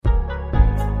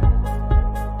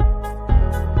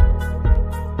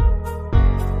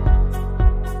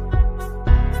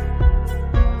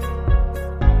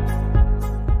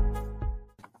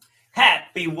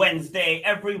Wednesday,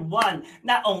 everyone.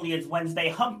 Not only is Wednesday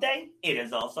hump day, it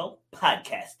is also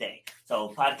podcast day. So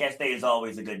podcast day is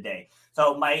always a good day.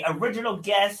 So my original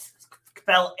guest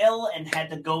fell ill and had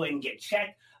to go and get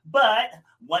checked. But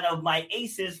one of my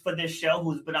aces for this show,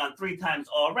 who's been on 3 times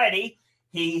already,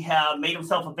 he made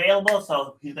himself available.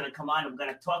 So he's going to come on. I'm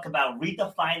going to talk about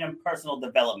redefining personal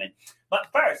development. But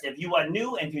first, if you are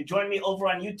new and if you join me over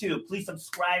on YouTube, please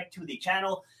subscribe to the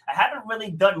channel. I haven't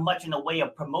really done much in the way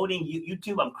of promoting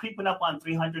YouTube. I'm creeping up on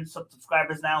 300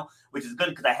 subscribers now, which is good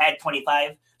because I had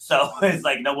 25. So it's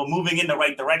like, no, we're moving in the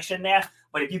right direction there.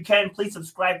 But if you can, please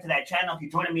subscribe to that channel. If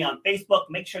you're joining me on Facebook,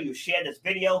 make sure you share this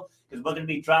video because we're going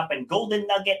to be dropping golden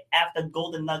nugget after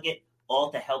golden nugget,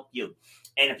 all to help you.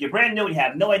 And if you're brand new and you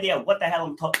have no idea what the hell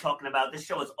I'm talking about, this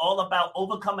show is all about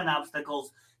overcoming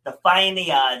obstacles, defying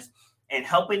the odds, and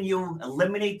helping you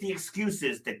eliminate the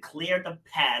excuses to clear the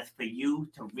path for you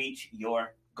to reach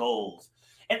your goals.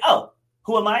 And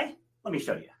who am I? Let me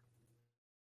show you.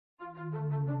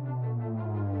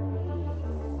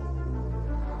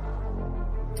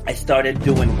 I started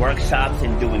doing workshops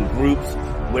and doing groups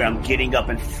where I'm getting up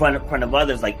in front of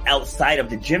others, like outside of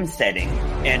the gym setting,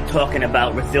 and talking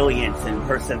about resilience and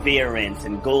perseverance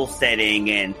and goal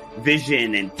setting and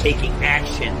vision and taking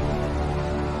action.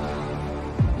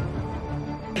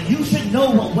 You should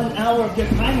know what 1 hour of your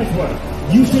time is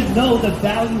worth. You should know the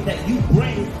value that you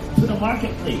bring to the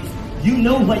marketplace. You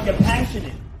know what your passion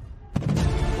is.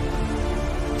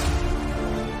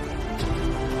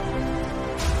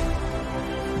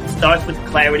 Starts with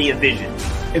clarity of vision.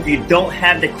 If you don't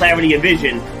have the clarity of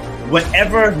vision,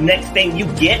 whatever next thing you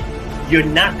get, you're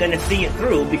not going to see it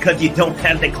through because you don't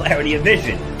have the clarity of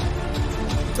vision.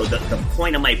 So the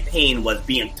point of my pain was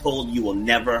being told you will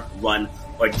never run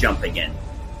or jump again.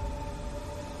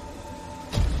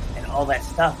 And all that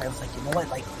stuff, I was like, you know what?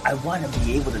 Like, I want to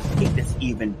be able to take this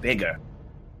even bigger.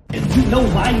 If you know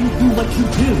why you do what you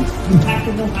do, you have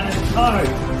to know how to charge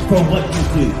for what you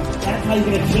do. That's how you're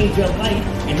going to change your life,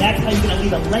 and that's how you're going to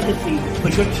leave a legacy for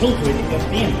your children and your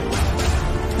family.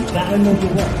 You got to know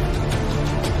your worth.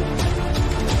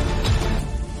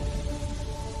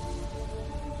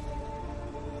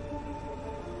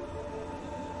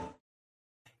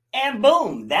 And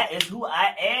boom, that is who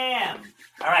I am.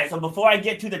 All right, so before I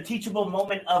get to the teachable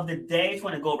moment of the day, I just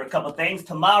want to go over a couple things.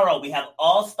 Tomorrow, we have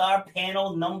All-Star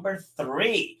Panel number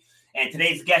 3. And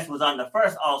today's guest was on the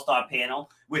first All-Star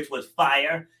panel, which was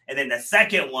fire. And then the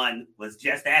second one was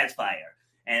just as fire.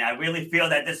 And I really feel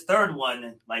that this third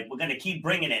one, like, we're going to keep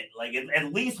bringing it, like,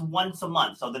 at least once a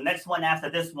month. So the next one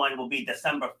after this one will be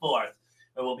December 4th,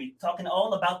 where we'll be talking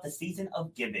all about the season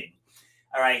of giving.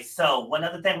 All right, so one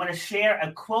other thing, I want to share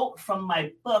a quote from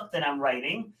my book that I'm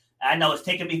writing. I know it's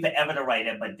taken me forever to write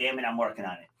it, but damn it, I'm working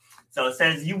on it. So it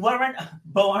says, you weren't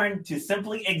born to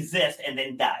simply exist and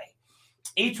then die.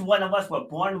 Each one of us were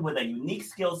born with a unique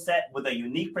skill set, with a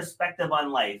unique perspective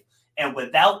on life, and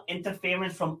without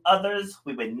interference from others,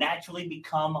 we would naturally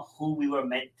become who we were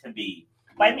meant to be.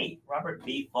 By me, Robert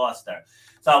B. Foster.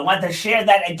 So I want to share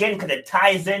that again because it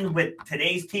ties in with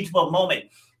today's teachable moment.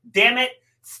 Damn it,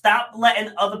 stop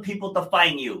letting other people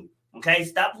define you. Okay,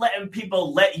 stop letting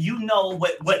people let you know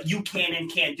what you can and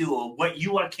can't do, or what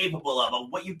you are capable of, or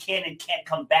what you can and can't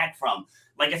come back from.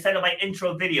 Like I said in my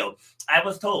intro video, I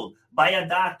was told by a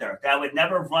doctor that I would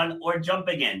never run or jump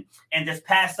again. And this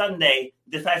past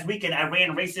weekend, I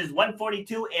ran races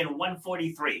 142 and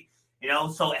 143. You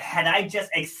know, so had I just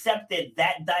accepted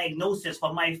that diagnosis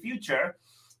for my future,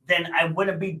 then I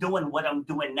wouldn't be doing what I'm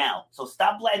doing now. So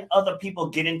stop letting other people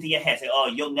get into your head. Say, oh,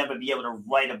 you'll never be able to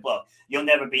write a book. You'll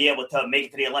never be able to make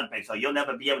it to the Olympics, or you'll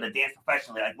never be able to dance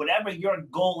professionally. Like, whatever your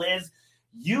goal is,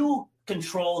 you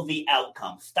control the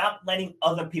outcome. Stop letting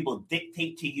other people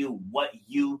dictate to you what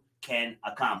you can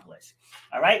accomplish.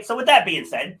 All right. So with that being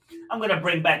said, I'm going to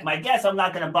bring back my guest. I'm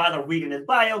not going to bother reading his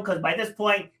bio because by this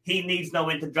point, he needs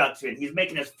no introduction. He's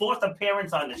making his 4th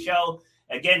appearance on the show.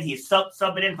 Again, he's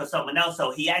subbing in for someone else,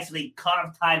 so he actually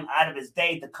carved time out of his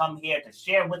day to come here to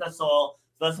share with us all.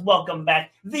 So let's welcome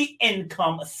back the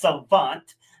income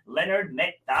savant, Leonard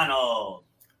McDonald.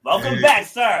 Welcome back,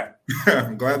 sir.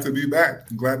 I'm glad to be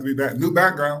back. New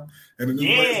background and a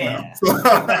new place now. So,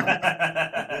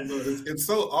 it's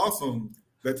so awesome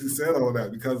that you said all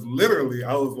that because literally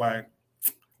I was like,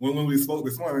 when we spoke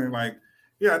this morning, like,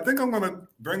 yeah, I think I'm going to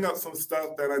bring up some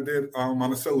stuff that I did on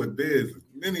the show with Biz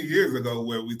many years ago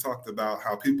where we talked about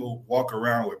how people walk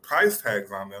around with price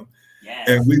tags on them. Yes.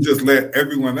 And we just let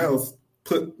everyone else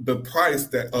put the price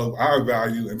of our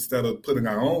value instead of putting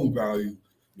our own value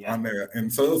on there.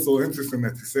 And so it's so interesting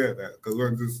that you said that because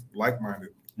we're just like-minded.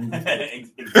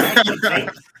 Exactly.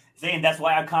 Zane, that's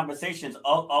why our conversations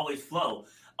always flow.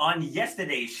 on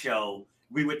yesterday's show,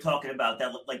 we were talking about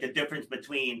that, like the difference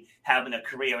between having a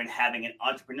career and having an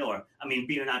entrepreneur. I mean,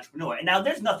 being an entrepreneur. And now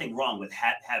there's nothing wrong with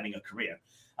having a career.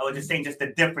 I was just saying, just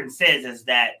the difference is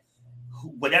that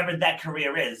whatever that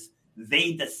career is,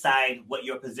 they decide what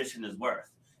your position is worth.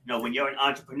 You know, when you're an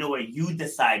entrepreneur, you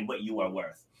decide what you are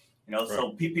worth. You know, right.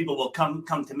 So people will come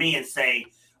to me and say,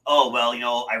 oh, well, you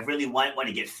know, I really want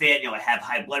to get fit. You know, I have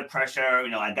high blood pressure. You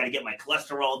know, I got to get my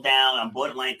cholesterol down. I'm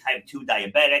borderline type 2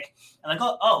 diabetic. And I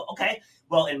go, oh, okay.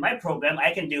 Well, in my program,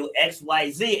 I can do X,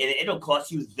 Y, Z, and it'll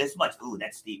cost you this much. Ooh,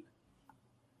 that's steep.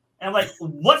 And I'm like,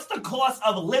 what's the cost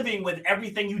of living with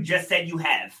everything you just said you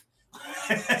have?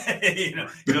 you know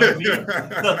what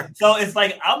I mean? So it's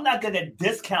like, I'm not going to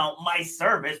discount my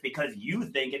service because you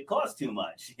think it costs too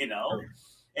much, you know?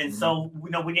 And so,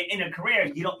 you know, when you're in a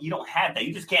career, you don't have that.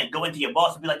 You just can't go into your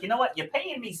boss and be like, you know what, you're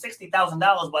paying me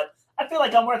 $60,000, but I feel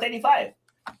like I'm worth 85.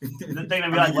 They're gonna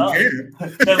be like, well,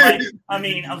 they're like, I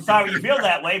mean, I'm sorry you feel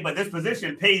that way, but this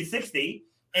position pays 60,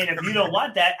 and if you don't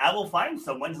want that, I will find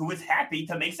someone who is happy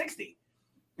to make 60.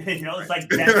 You know, it's like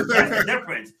that's the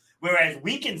difference. Whereas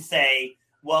we can say,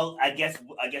 well, I guess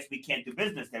we can't do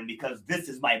business then because this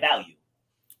is my value.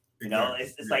 You know,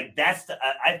 it's like that's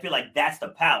I feel like that's the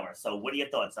power. So what are your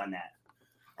thoughts on that?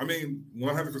 I mean,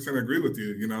 100% agree with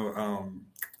you. You know,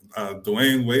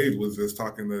 Dwayne Wade was just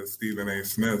talking to Stephen A.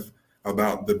 Smith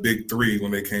about the big three when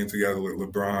they came together with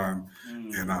LeBron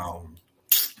and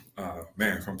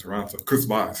man from Toronto, Chris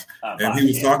Bosh. And he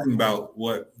was talking about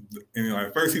what, you know,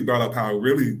 at first he brought up how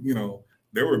really, you know,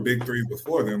 there were big threes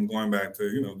before them going back to,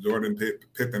 you know, Jordan,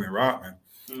 Pippen, and Rodman.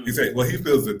 He said, what he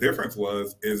feels the difference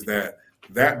is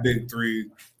that big three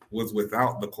was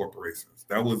without the corporations.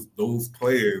 That was those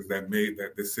players that made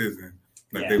that decision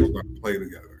that they were going to play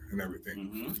together and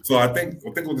everything. So I think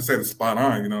what you said is spot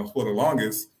on. You know, for the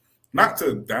longest, not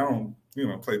to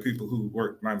play people who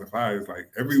work 9 to 5. Like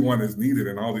everyone is needed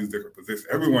in all these different positions.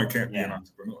 Everyone can't be an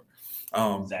entrepreneur.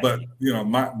 But you know,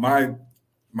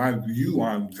 my view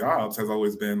on jobs has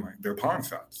always been like they're pawn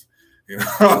shops. You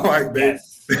know, like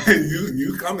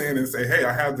you come in and say, hey,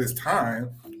 I have this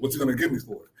time. What you gonna give me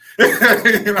for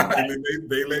it? You know, and then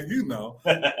they let you know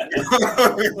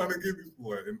they're gonna give you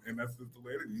for it, and that's just the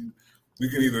way that you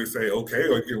can either say okay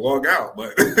or you can walk out.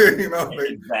 But you know,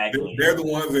 they're the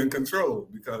ones in control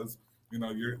because you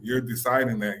know you're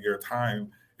deciding that your time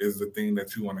is the thing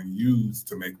that you want to use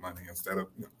to make money instead of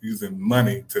using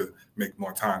money to make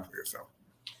more time for yourself.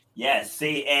 Yeah,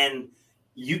 see, and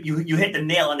you hit the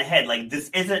nail on the head. Like this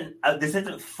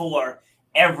isn't for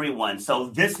everyone. So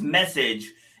this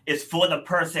message is for the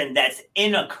person that's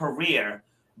in a career,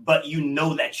 but you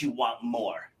know that you want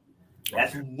more.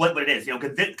 That's what it is, you know.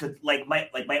 Because like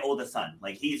my oldest son,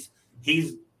 like he's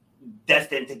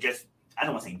destined to just, I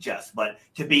don't want to say just, but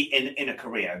to be in a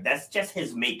career. That's just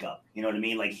his makeup. You know what I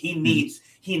mean? Like he needs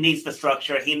the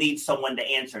structure. He needs someone to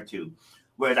answer to.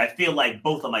 Whereas I feel like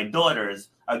both of my daughters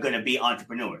are going to be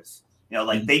entrepreneurs. You know,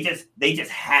 like they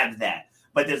just have that.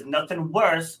 But there's nothing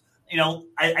worse. You know,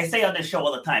 I say on this show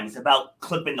all the time, it's about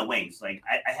clipping the wings. Like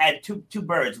I had two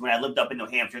birds when I lived up in New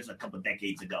Hampshire a couple of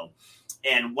decades ago.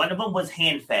 And one of them was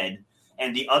hand-fed,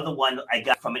 and the other one I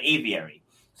got from an aviary.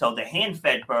 So the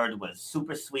hand-fed bird was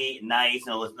super sweet, nice.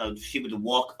 You know, she would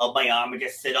walk up my arm and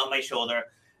just sit on my shoulder.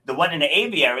 The one in the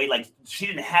aviary, like she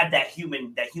didn't have that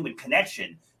human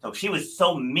connection. So she was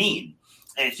so mean.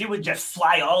 And she would just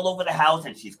fly all over the house,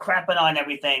 and she's crapping on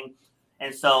everything.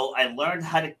 And so I learned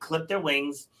how to clip their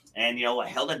wings. And, you know, I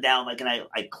held it down, like, and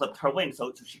I clipped her wings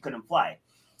so she couldn't fly.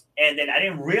 And then I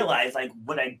didn't realize, like,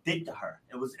 what I did to her.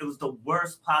 It was the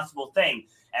worst possible thing.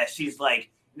 As she's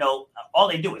like, you know, all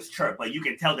they do is chirp, but you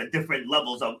can tell the different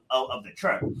levels of the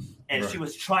chirp. And she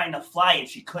was trying to fly, and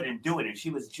she couldn't do it. And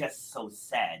she was just so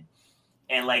sad.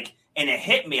 And, like, and it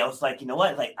hit me. I was like, you know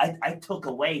what? Like, I took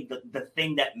away the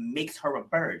thing that makes her a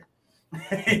bird.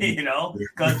 You know?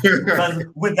 Because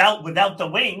without the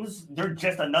wings, they're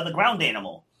just another ground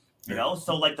animal. You know,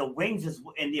 so like the wings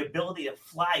and the ability to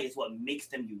fly is what makes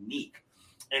them unique.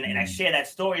 And I share that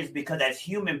story is because as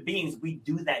human beings, we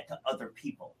do that to other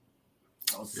people.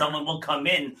 So someone will come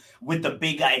in with the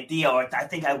big idea, or I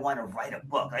think I want to write a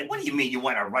book. Like, what do you mean you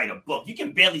want to write a book? You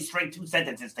can barely string 2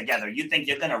 sentences together. You think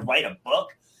you're going to write a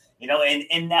book? You know, and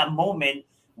in that moment,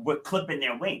 we're clipping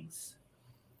their wings.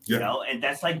 You know, and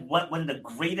that's like one of the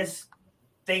greatest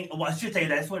things. Well, I should say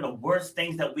that's one of the worst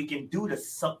things that we can do to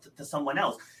someone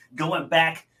else. Going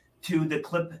back to the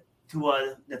clip,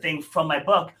 to the thing from my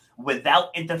book,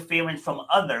 without interference from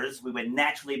others, we would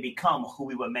naturally become who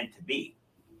we were meant to be.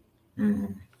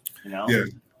 You know? Yeah.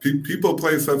 People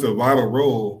play such a vital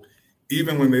role,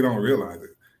 even when they don't realize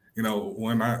it. You know,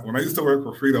 when I used to work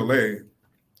for Frito-Lay,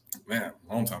 Man,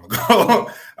 a long time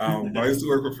ago. But I used to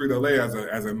work for Frito-Lay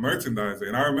as a merchandiser.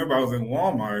 And I remember I was in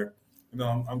Walmart.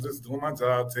 I'm just doing my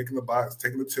job, taking the box,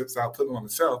 taking the chips out, putting them on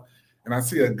the shelf. And I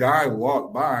see a guy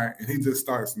walk by, and he just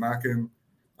starts knocking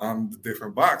on the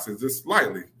different boxes just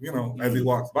slightly, as he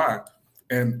walks by.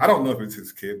 And I don't know if it's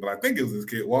his kid, but I think it was his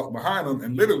kid, walked behind him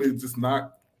and literally just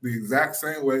knocked the exact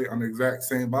same way on the exact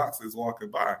same boxes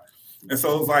walking by. And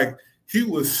so it was like he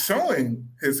was showing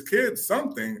his kid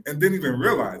something and didn't even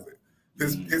realize it.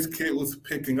 His kid was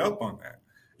picking up on that.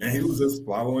 And he was just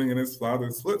following in his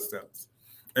father's footsteps.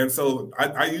 And so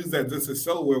I use that just to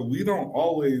show where we don't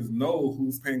always know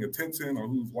who's paying attention or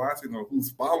who's watching or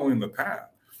who's following the path.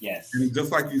 Yes. And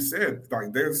just like you said,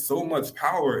 like there's so much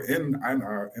power in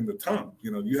the tongue.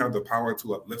 You have the power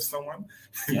to uplift someone.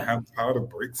 You have the power to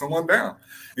break someone down.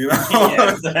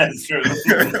 Yes, that's true.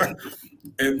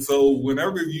 And so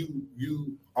whenever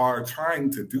you are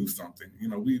trying to do something,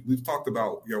 we've talked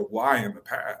about your why in the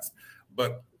past,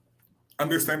 but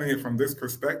understanding it from this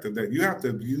perspective that you have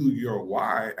to view your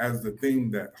why as the thing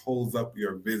that holds up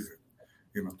your vision.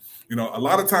 A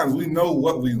lot of times we know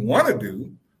what we want to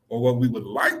do or what we would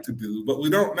like to do, but we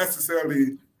don't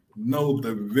necessarily know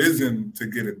the vision to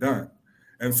get it done.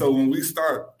 And so when we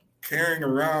start carrying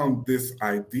around this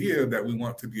idea that we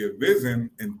want to be a vision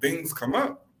and things come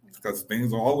up, because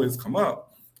things will always come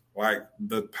up, like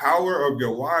the power of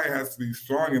your why has to be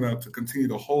strong enough to continue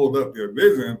to hold up your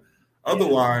vision.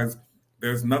 Otherwise,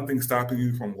 there's nothing stopping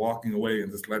you from walking away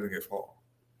and just letting it fall.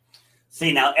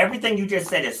 See, now everything you just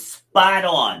said is spot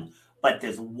on, but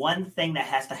there's one thing that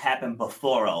has to happen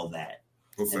before all that.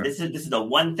 And this is the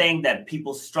one thing that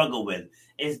people struggle with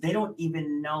is they don't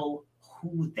even know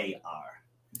who they are.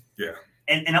 Yeah.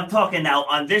 And I'm talking now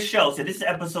on this show. So this is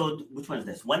episode, which one is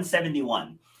this?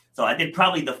 171. So I did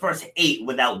probably the first 8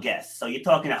 without guests. So you're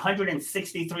talking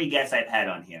 163 guests I've had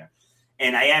on here.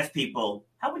 And I asked people,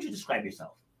 how would you describe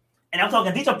yourself? And I'm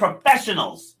talking, these are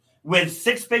professionals with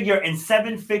 6-figure and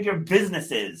 7-figure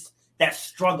businesses that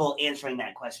struggle answering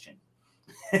that question.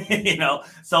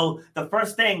 So the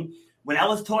first thing, when I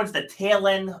was towards the tail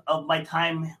end of my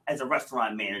time as a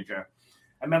restaurant manager,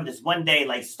 I remember this one day,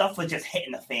 like stuff was just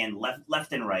hitting the fan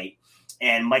left and right.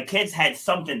 And my kids had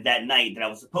something that night that I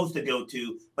was supposed to go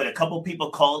to, but a couple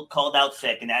people called out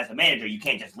sick. And as a manager, you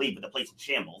can't just leave with the place in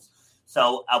shambles.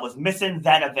 So I was missing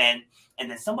that event. And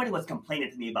then somebody was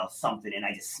complaining to me about something, and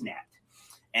I just snapped.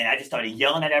 And I just started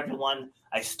yelling at everyone.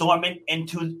 I stormed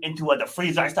into the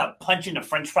freezer. I started punching the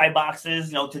French fry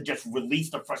boxes, to just release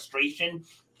the frustration.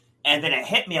 And then it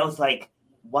hit me. I was like,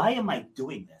 why am I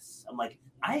doing this? I'm like,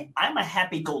 I'm a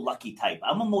happy-go-lucky type.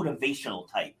 I'm a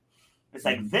motivational type. It's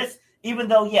like this, even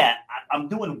though, I'm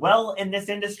doing well in this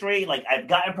industry. Like I've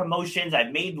gotten promotions.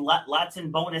 I've made lots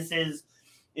in bonuses.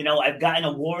 I've gotten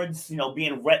awards,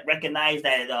 being recognized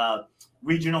at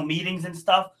regional meetings and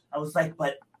stuff. I was like,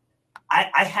 but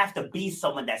I have to be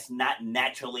someone that's not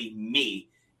naturally me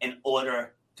in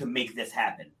order to make this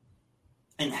happen.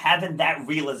 And having that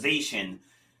realization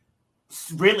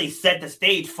really set the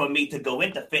stage for me to go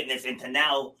into fitness and to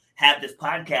now have this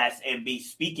podcast and be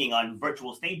speaking on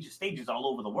virtual stages all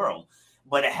over the world.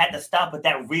 But it had to stop with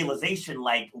that realization,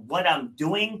 like what I'm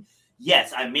doing.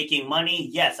 Yes, I'm making money.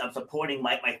 Yes, I'm supporting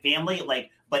my family.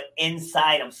 But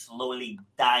inside I'm slowly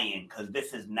dying because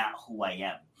this is not who I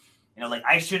am.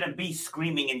 I shouldn't be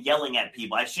screaming and yelling at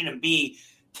people. I shouldn't be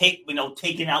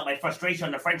taking out my frustration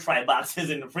on the French fry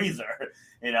boxes in the freezer.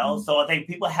 So I think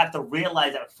people have to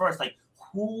realize at first, like,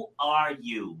 who are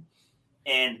you?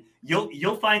 And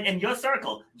you'll find in your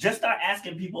circle, just start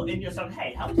asking people in your circle,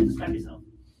 hey, how would you describe yourself?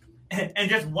 And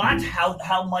just watch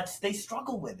how much they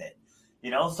struggle with it.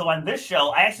 So on this show,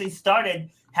 I actually started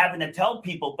having to tell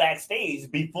people backstage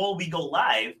before we go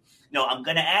live, I'm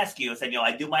going to ask you. I said,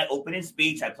 I do my opening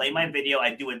speech. I play my video.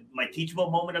 I do my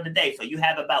teachable moment of the day. So you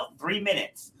have about 3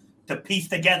 minutes to piece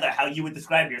together how you would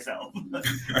describe yourself.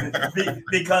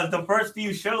 Because the first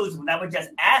few shows, when I would just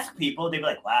ask people, they'd be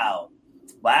like, wow,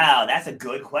 that's a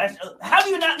good question. How do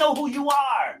you not know who you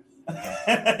are?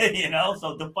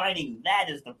 So defining that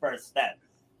is the first step.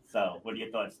 So what are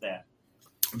your thoughts there?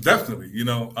 Definitely,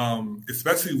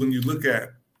 especially when you look at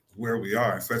where we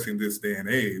are, especially in this day and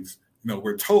age,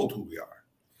 we're told who we are.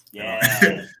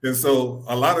 Yeah. And so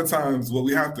a lot of times what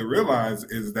we have to realize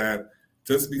is that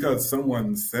just because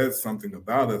someone says something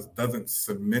about us doesn't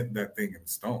cement that thing in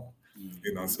stone.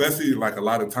 Especially like a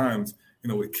lot of times,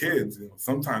 with kids,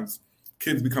 sometimes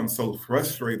kids become so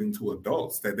frustrating to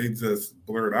adults that they just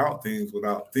blurt out things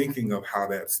without thinking of how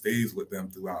that stays with them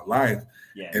throughout life.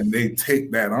 Yes. And they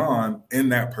take that on in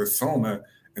that persona,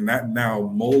 and that now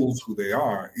molds who they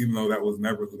are, even though that was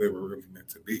never who they were really meant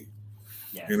to be.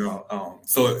 Yes.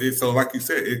 So like you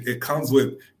said, it comes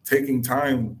with taking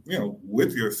time,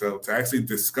 with yourself to actually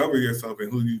discover yourself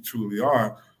and who you truly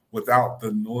are without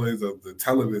the noise of the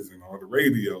television or the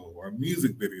radio or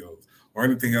music videos or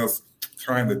anything else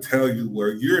trying to tell you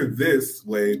where you're this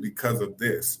way because of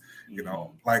this.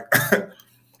 Like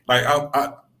like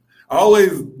I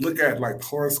always look at like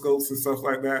horoscopes and stuff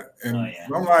like that, and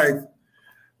I'm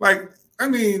like I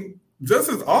mean, just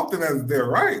as often as they're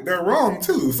right, they're wrong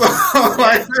too. So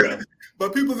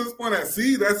but people just point at,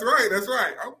 see, that's right.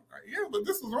 I'm like, yeah, but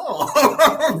this is wrong.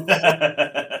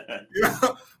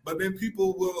 But then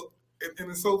people will, and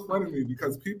it's so funny to me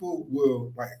because people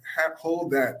will like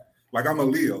hold that. Like I'm a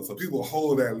Leo, so people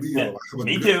hold that Leo. Like,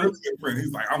 me too. Friend.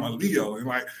 He's like, I'm a Leo, and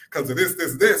like because of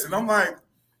this, and I'm like,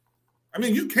 I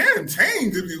mean, you can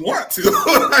change if you want to.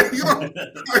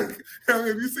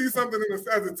 If you see something in the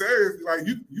Sagittarius, like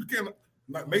you can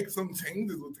make some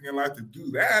changes within your life to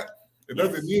do that. It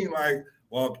doesn't mean like,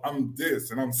 well, I'm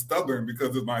this and I'm stubborn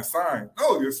because of my sign.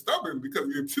 No, you're stubborn because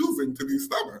you're choosing to be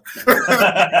stubborn.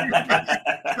 That's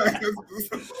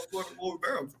what it boils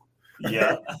down to.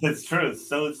 Yeah, it's true.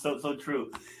 So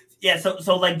true. Yeah,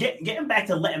 so like getting back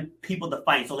to letting people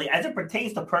define. So like as it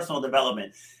pertains to personal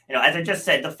development, as I just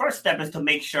said, the first step is to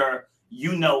make sure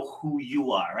you know who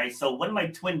you are, right? So one of my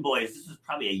twin boys, this was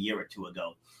probably a year or two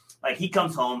ago, like he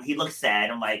comes home, he looks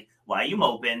sad. I'm like, why are you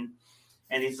moping?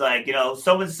 And he's like,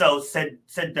 so-and-so said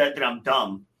that I'm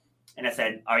dumb. And I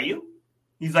said, are you?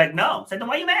 He's like, no. I said, then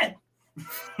why are you mad?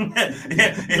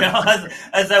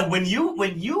 I said, when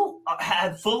you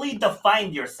have fully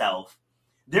defined yourself,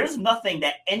 there's nothing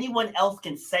that anyone else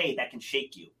can say that can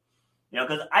shake you.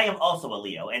 Because I am also a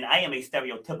Leo, and I am a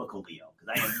stereotypical Leo.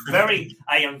 Because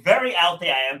I am very out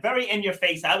there. I am very in your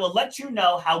face. I will let you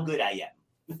know how good I am.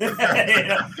 It's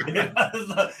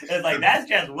like that's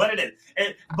just what it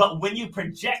is. But when you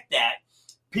project that,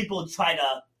 people try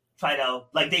to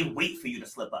like they wait for you to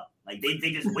slip up. Like they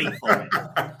just wait for it.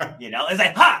 It's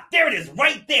like, there it is,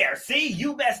 right there. See,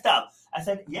 you messed up. I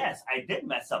said, yes, I did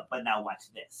mess up, but now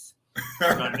watch this. You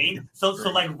know what I mean? So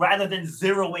like rather than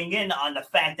zeroing in on the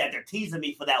fact that they're teasing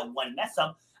me for that one mess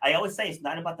up, I always say it's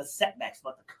not about the setbacks, it's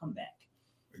about the comeback.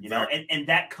 Exactly. And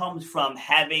that comes from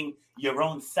having your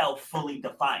own self fully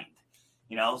defined.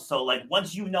 So like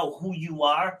once you know who you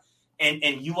are and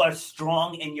you are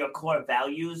strong in your core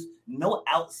values, no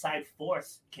outside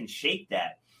force can shake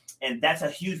that. And that's a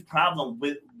huge problem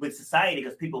with society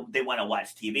because people, they want to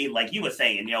watch TV. Like you were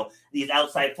saying, these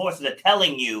outside forces are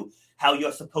telling you how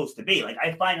you're supposed to be. Like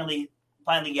I finally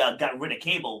got rid of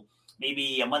cable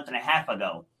maybe a month and a half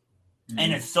ago. Mm-hmm.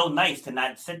 And it's so nice to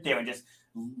not sit there and just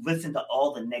listen to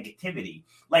all the negativity.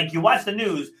 Like you watch the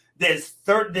news, there's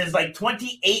like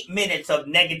 28 minutes of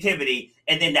negativity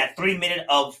and then that 3 minute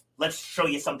of let's show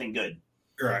you something good.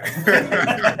 Right.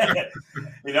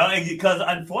 Because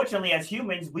unfortunately as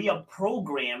humans, we are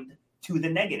programmed to the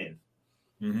negative.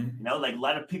 Mm-hmm. Like a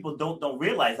lot of people don't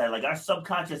realize that like our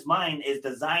subconscious mind is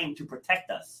designed to protect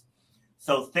us.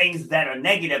 So things that are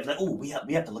negative, like, we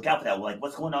have to look out for that. Like,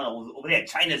 what's going on over there?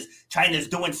 China's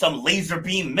doing some laser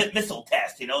beam missile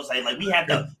test. So like we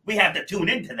have to tune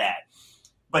into that.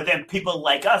 But then people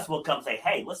like us will come say,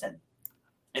 hey, listen,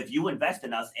 if you invest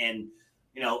in us and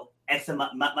X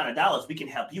amount of dollars, we can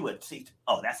help you with.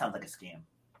 Oh, that sounds like a scam.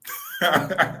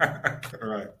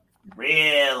 Right.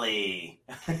 Really?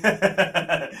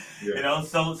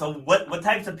 So what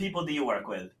types of people do you work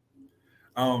with?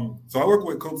 So I work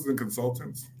with coaches and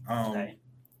consultants. Okay.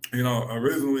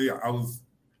 Originally I was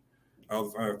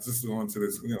just going to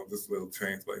this, this little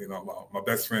change, but my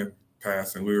best friend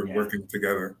passed and we were working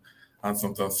together on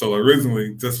some stuff. So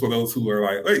originally, just for those who are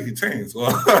like, hey, he changed.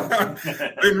 Well,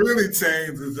 didn't really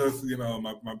change. It's just,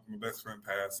 my best friend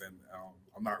passed and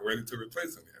I'm not ready to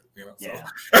replace him yet,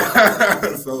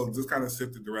 So just kind of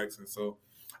shifted direction. So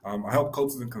I help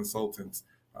coaches and consultants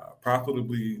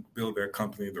profitably build their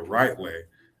company the right way,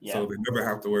 so they never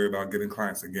have to worry about getting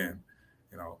clients again.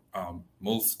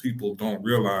 Most people don't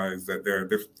realize that there are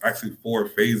actually 4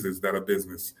 phases that a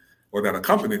business or that a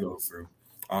company goes through,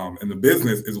 and the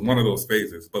business is one of those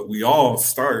phases. But we all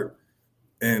start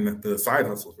in the side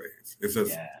hustle phase. It's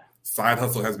just side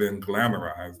hustle has been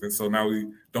glamorized, and so now we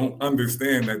don't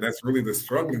understand that that's really the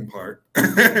struggling part.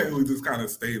 We just kind of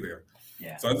stay there.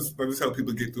 Yeah. So I just help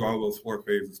people get through all those 4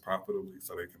 phases profitably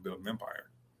so they can build an empire.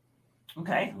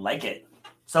 Okay, like it.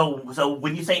 So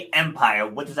when you say empire,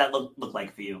 what does that look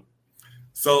like for you?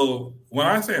 So when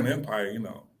I say an empire,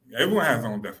 everyone has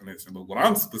their own definition, but what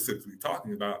I'm specifically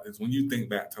talking about is when you think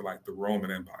back to like the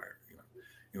Roman Empire.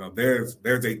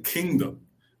 There's a kingdom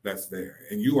that's there,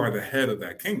 and you are the head of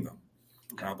that kingdom.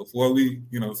 Now, before we,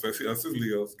 especially us as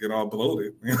Leos, get all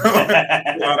bloated, pull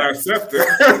out our scepter,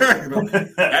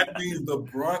 that means the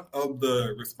brunt of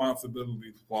the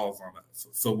responsibility falls on us.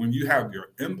 So when you have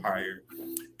your empire,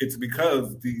 it's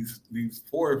because these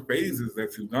 4 phases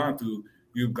that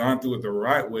you've gone through it the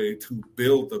right way to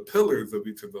build the pillars of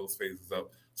each of those phases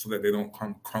up so that they don't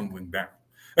come crumbling down.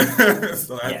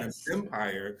 So as an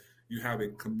empire, you have a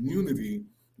community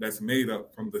that's made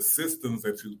up from the systems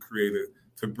that you've created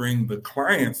to bring the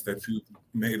clients that you've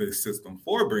made a system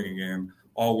for bringing in,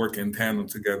 all work in tandem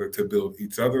together to build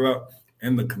each other up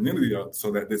and the community up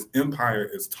so that this empire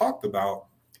is talked about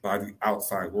by the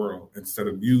outside world instead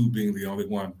of you being the only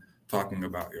one talking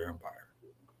about your empire.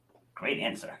 Great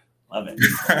answer. Love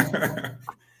it.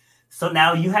 So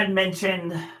now you had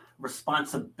mentioned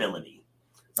responsibility.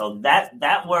 So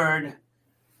that word,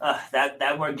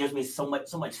 that word gives me so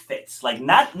much fits. Like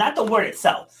not the word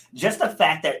itself, just the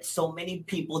fact that so many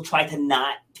people try to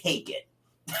not take it.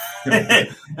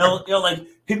 Like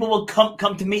people will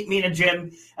come to meet me in a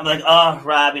gym and be like, "Oh,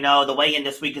 Rob, the weigh-in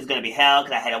this week is going to be hell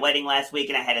because I had a wedding last week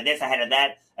and I had a this, I had a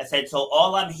that." I said, "So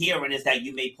all I'm hearing is that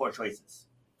you made poor choices."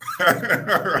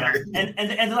 Right. And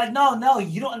they're like, no,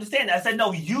 you don't understand. I said,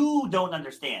 no, you don't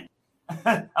understand.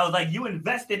 I was like, you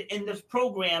invested in this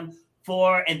program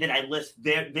and then I list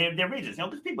their reasons,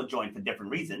 because people join for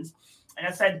different reasons. And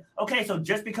I said, okay, so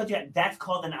just because that's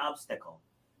called an obstacle.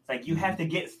 It's like you have to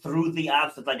get through the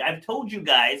obstacle. Like I've told you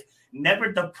guys,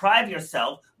 never deprive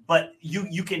yourself, but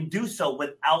you can do so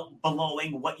without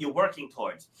blowing what you're working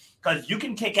towards. Because you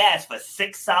can kick ass for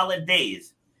 6 solid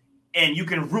days and you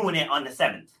can ruin it on the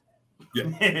 7th.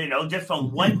 Yeah. Just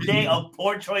from one day of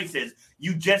poor choices,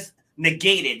 you just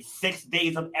negated 6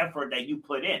 days of effort that you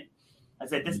put in. I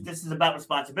said, this is about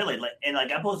responsibility.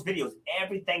 I post videos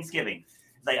every Thanksgiving.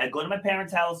 It's like I go to my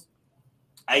parents' house.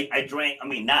 I drank,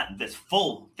 not this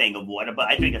full thing of water, but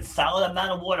I drink a solid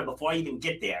amount of water before I even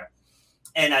get there.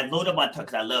 And I load up on turkey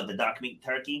because I love the dark meat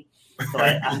turkey. So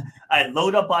I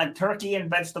load up on turkey and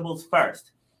vegetables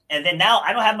first. And then now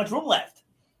I don't have much room left.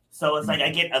 So it's like I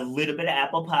get a little bit of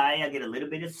apple pie, I get a little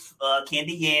bit of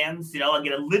candy yams, I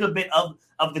get a little bit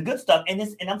of the good stuff, and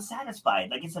I'm satisfied.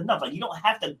 Like it's enough. Like you don't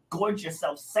have to gorge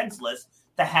yourself senseless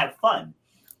to have fun,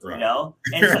 right.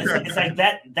 And so it's like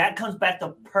that comes back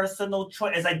to personal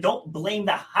choice. It's like don't blame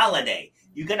the holiday.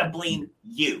 You gotta blame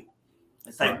you.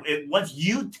 It's like once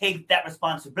you take that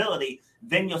responsibility,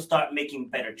 then you'll start making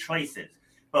better choices.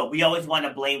 But we always want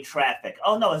to blame traffic.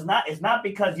 Oh no, it's not. It's not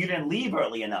because you didn't leave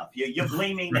early enough. You're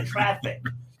blaming the traffic.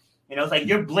 It's like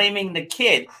you're blaming the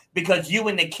kid because you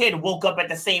and the kid woke up at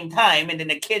the same time, and then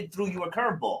the kid threw you a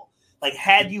curveball. Like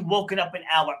had you woken up an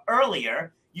hour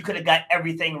earlier, you could have got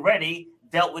everything ready,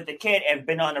 dealt with the kid, and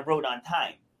been on the road on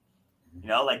time.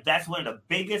 Like that's one of the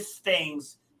biggest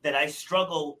things that I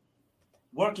struggle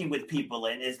working with people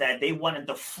in is that they want to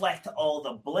deflect all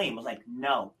the blame. It's like,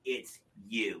 no, it's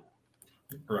you.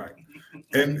 Right.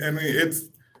 And it's,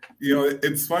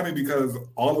 it's funny because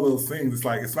all of those things, it's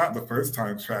like, it's not the first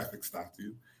time traffic stopped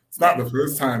you. It's not the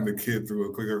first time the kid threw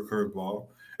a quicker curveball,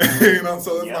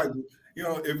 so it's like,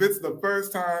 if it's the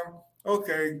first time,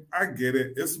 okay, I get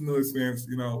it. It's a new experience.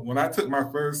 When I took my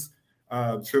first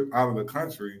trip out of the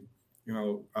country,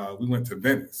 we went to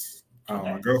Venice.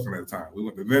 My girlfriend at the time, we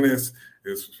went to Venice.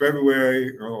 It's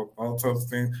February, all sorts of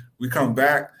things. We come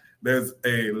back, there's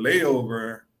a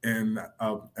layover in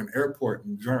an airport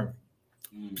in Germany.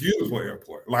 Beautiful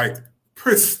airport, like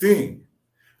pristine,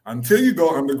 until you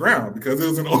go underground because it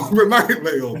was an overnight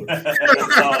layover.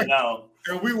 Oh no.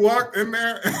 And we walked in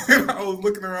there and I was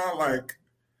looking around like,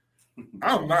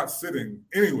 I'm not sitting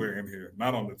anywhere in here,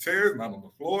 not on the chairs, not on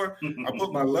the floor. I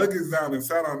put my luggage down and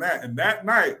sat on that. And that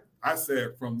night I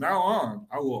said, from now on,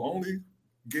 I will only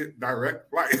get direct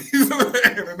flights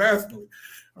internationally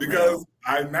because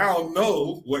I now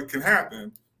know what can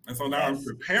happen. And so now I'm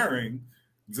preparing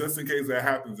just in case that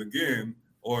happens again,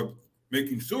 or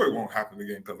making sure it won't happen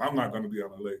again because I'm not going to be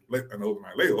on an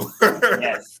overnight layover.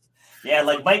 Yes. Yeah,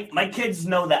 like my kids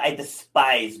know that I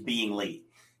despise being late.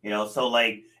 So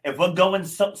like if we're going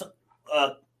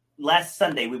last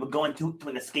Sunday, we were going to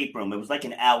an escape room. It was like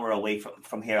an hour away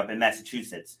from here up in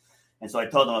Massachusetts. And so I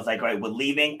told them, I was like, all right, we're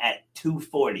leaving at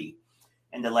 2:40.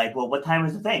 And they're like, well, what time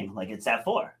is the thing? Like, it's at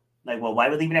 4. Like, well, why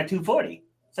are we leaving at 2:40?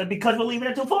 So because we're leaving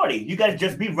at 2:40. You guys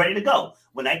just be ready to go.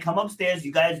 When I come upstairs,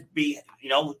 you guys be,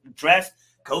 dressed,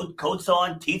 coats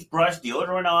on, teeth brushed,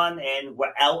 deodorant on, and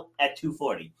we're out at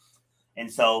 2:40.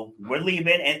 And so we're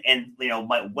leaving, and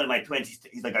one of my twins,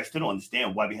 he's like, I still don't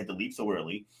understand why we had to leave so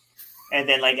early. And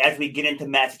then, like, as we get into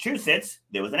Massachusetts,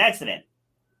 there was an accident.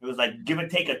 It was like, give or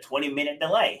take a 20-minute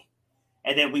delay.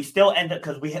 And then we still end up,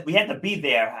 because we had to be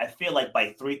there, I feel like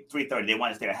by 3:30. They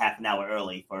want us there half an hour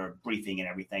early for briefing and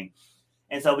everything.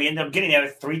 And so we ended up getting there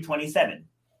at 3:27.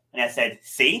 And I said,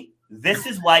 see, this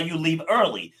is why you leave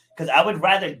early, because I would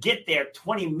rather get there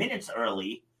 20 minutes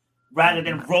early rather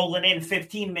than rolling in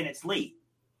 15 minutes late.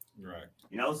 Right.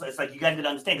 You know, so it's like you guys got to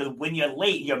understand, because when you're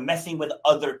late, you're messing with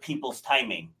other people's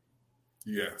timing.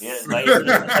 Yes. Yeah, it's like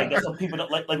that's what people don't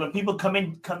like when people come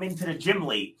into the gym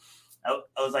late. I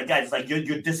was like, guys, it's like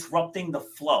you're disrupting the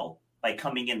flow by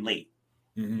coming in late.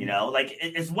 Mm-hmm. You know, like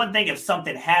it's one thing if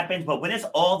something happens, but when it's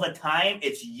all the time,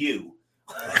 it's you.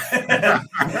 You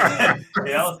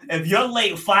know, if you're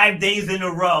late 5 days in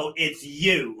a row, it's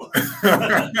you.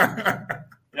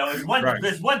 You know,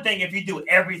 there's one thing if you do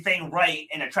everything right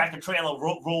and a tractor trailer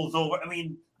rolls over. I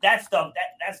mean, that stuff,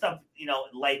 you know,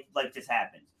 life just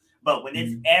happens. But when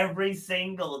it's every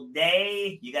single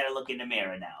day, you got to look in the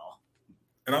mirror now.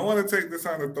 And I want to take this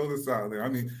time to throw this out there. I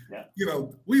mean, you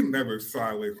know, we never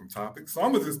shy away from topics, so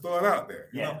I'm gonna just throw it out there.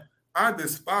 You know, I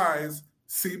despise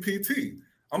CPT.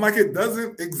 I'm like, it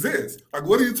doesn't exist. Like,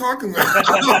 what are you talking about?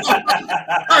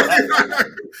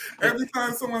 Every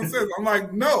time someone says, I'm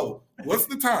like, no, what's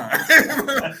the time?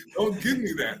 Don't give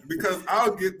me that, because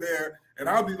I'll get there and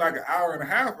I'll be like an hour and a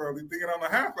half early thinking I'm a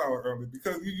half hour early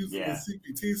because you're using the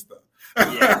CPT stuff.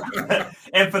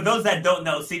 And for those that don't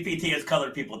know, CPT is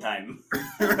colored people time.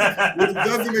 Which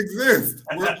doesn't exist.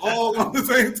 We're all on the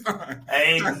same time.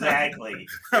 Exactly.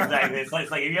 It's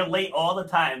like if you're late all the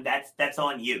time, that's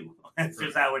on you. That's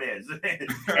just how it is.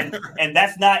 and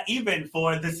that's not even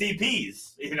for the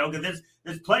CPs, you know, because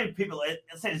there's plenty of people.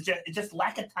 It's just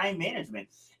lack of time management.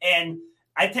 And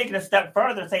I take it a step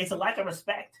further and say it's a lack of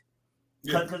respect.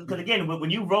 Because again,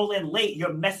 when you roll in late,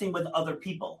 you're messing with other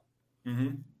people.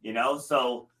 Mm-hmm. You know,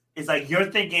 so it's like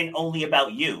you're thinking only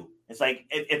about you. It's like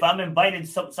if I'm invited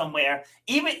somewhere,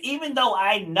 even though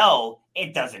I know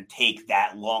it doesn't take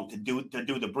that long to do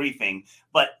the briefing,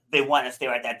 but they want us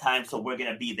there at that time, so we're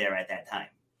gonna be there at that time.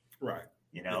 Right.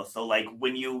 You know, so like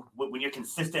when you're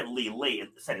consistently late,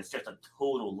 it's just a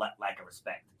total lack of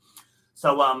respect.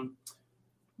 So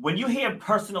when you hear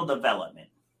personal development,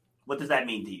 what does that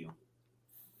mean to you?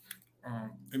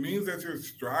 It means that you're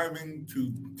striving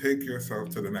to take yourself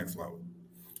to the next level.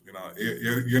 You know,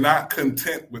 you're not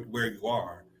content with where you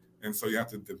are, and so you have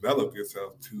to develop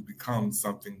yourself to become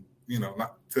something. You know,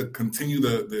 not to continue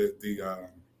the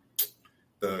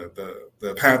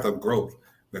path of growth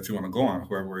that you want to go on,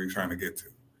 wherever you're trying to get to.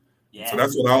 Yeah. So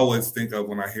that's what I always think of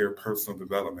when I hear personal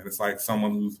development. It's like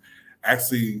someone who's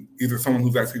actually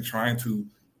trying to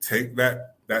take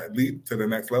that leap to the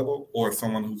next level, or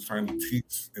someone who's trying to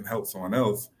teach and help someone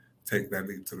else take that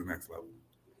leap to the next level.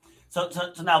 So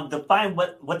now define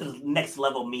what does next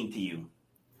level mean to you?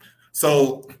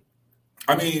 So,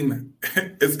 I mean,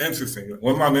 it's interesting.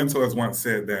 One of my mentors once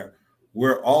said that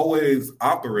we're always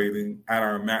operating at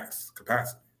our max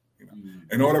capacity. You know?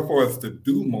 In order for us to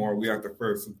do more, we have to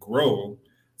first grow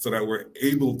so that we're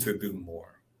able to do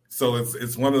more. So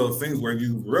it's one of those things where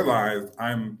you realize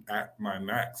I'm at my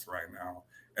max right now,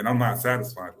 and I'm not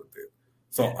satisfied with it.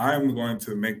 So I'm going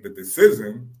to make the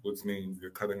decision, which means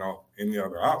you're cutting off any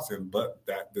other option, but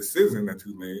that decision that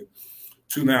you made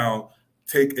to now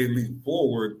take a leap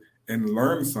forward and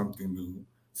learn something new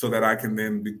so that I can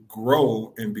then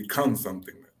grow and become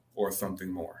something new or something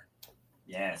more.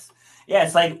 Yes. Yeah,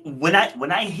 it's like when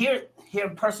I hear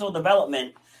personal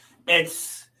development,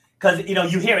 it's because, you know,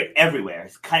 you hear it everywhere.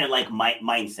 It's kind of like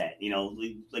mindset, you know,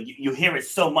 like you hear it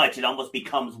so much, it almost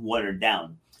becomes watered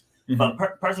down. Mm-hmm.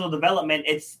 But personal development,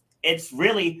 it's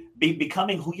really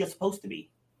becoming who you're supposed to be.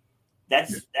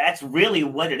 That's really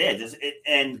what it is.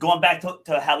 And going back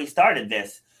to how we started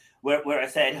this, where I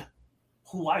said,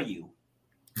 who are you?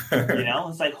 You know,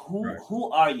 it's like,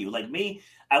 who are you? Like me,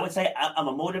 I would say I'm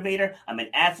a motivator. I'm an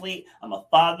athlete. I'm a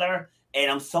father. And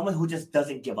I'm someone who just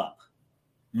doesn't give up.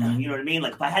 Mm-hmm. You know what I mean?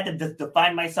 Like if I had to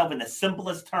define myself in the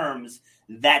simplest terms,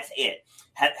 that's it.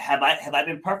 Have I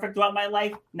been perfect throughout my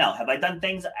life? No. Have I done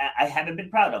things I haven't been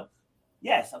proud of?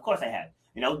 Yes, of course I have.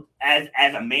 You know, as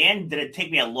a man, did it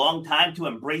take me a long time to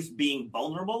embrace being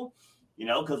vulnerable? You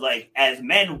know, because like as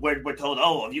men, we're told,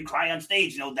 oh, if you cry on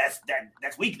stage, you know,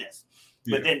 that's weakness.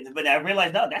 Yeah. But I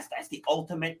realized, no, that's the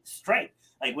ultimate strength.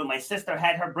 Like when my sister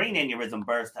had her brain aneurysm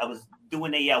burst, I was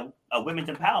doing a women's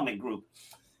empowerment group,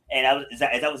 and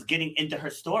as I was getting into her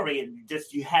story, and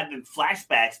just you having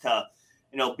flashbacks to,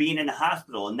 you know, being in the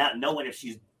hospital and not knowing if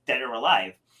she's dead or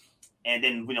alive. And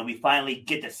then, you know, we finally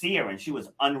get to see her and she was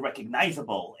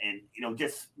unrecognizable, and, you know,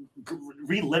 just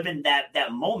reliving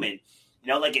that moment, you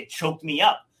know, like it choked me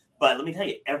up. But let me tell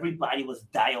you, everybody was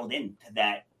dialed in to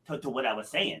that, to what I was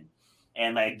saying.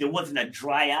 and like there wasn't a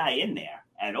dry eye in there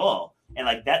at all. And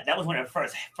like that was when it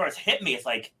first hit me. It's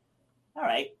like, all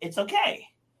right, it's okay.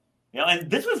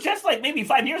 And this was just like maybe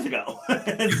 5 years ago. So,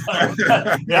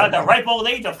 at the ripe old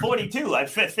age of 42, I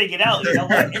figured out,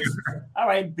 what, it's all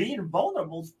right, being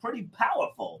vulnerable is pretty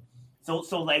powerful. So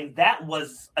like that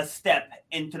was a step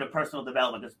into the personal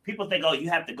development. Because people think, oh, you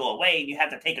have to go away and you have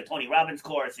to take a Tony Robbins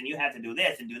course and you have to do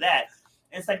this and do that.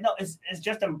 And it's like, no, it's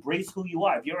just embrace who you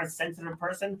are. If you're a sensitive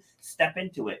person, step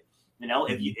into it.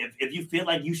 If you feel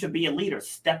like you should be a leader,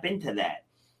 step into that.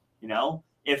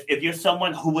 If you're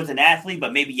someone who was an athlete,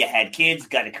 but maybe you had kids,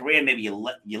 got a career, maybe you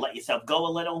let yourself go a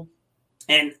little,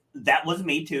 and that was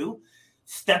me too.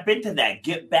 Step into that.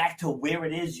 Get back to where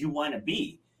it is you want to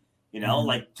be.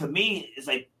 Like to me, it's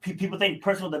like people think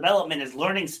personal development is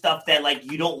learning stuff that like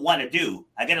you don't want to do.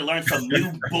 I got to learn some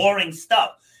new boring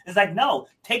stuff. It's like, no,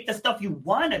 take the stuff you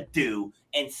want to do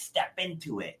and step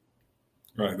into it.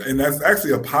 Right. And that's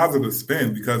actually a positive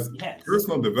spin because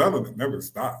personal development never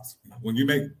stops. When you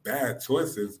make bad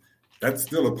choices, that's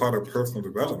still a part of personal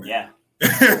development. Yeah.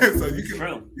 So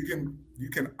you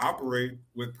can operate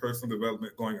with personal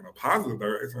development going in a positive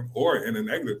direction or in a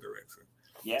negative direction.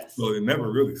 Yes. So it never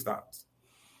really stops.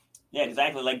 Yeah,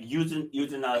 exactly. Like using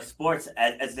sports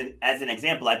as an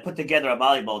example, I put together a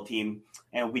volleyball team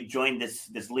and we joined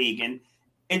this league, and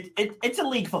it's a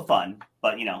league for fun,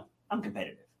 but I'm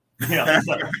competitive.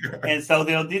 So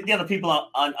the other people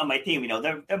on my team,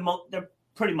 they're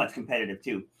pretty much competitive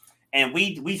too, and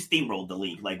we steamrolled the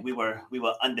league. Like we were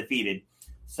undefeated.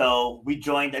 So we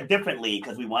joined a different league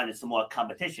because we wanted some more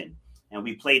competition, and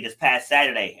we played this past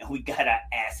Saturday, and we got our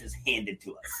asses handed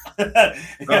to us.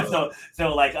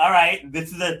 So like, all right,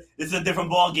 this is a different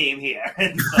ball game here.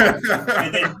 And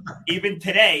then even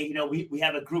today, we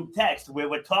have a group text where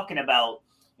we're talking about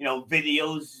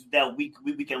videos that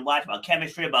we can watch about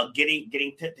chemistry, about getting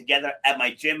together at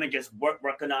my gym and just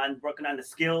working on the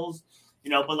skills,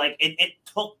 but like it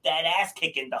took that ass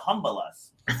kicking to humble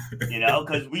us,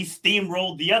 because we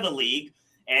steamrolled the other league,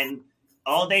 and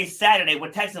all day Saturday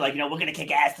we're texting like, we're going to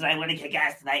kick ass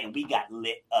tonight, and we got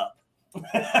lit up.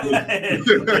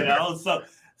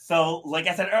 So like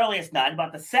I said earlier, it's not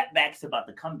about the setbacks, it's about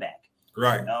the comeback.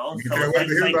 Right. You can't wait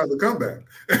to hear about the comeback.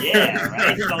 Yeah,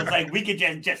 right. So it's like we could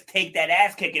just take that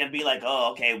ass kicking and be like,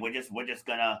 oh, okay, we're just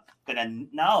gonna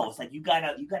no. It's like you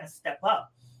gotta step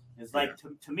up. It's like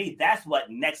to me, that's what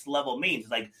next level means.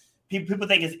 It's like people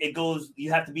think it goes.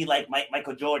 You have to be like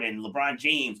Michael Jordan, LeBron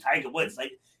James, Tiger Woods.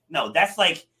 Like no, that's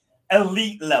like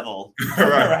elite level.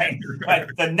 Right.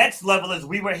 The next level is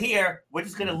we were here. We're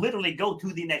just gonna literally go to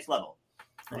the next level.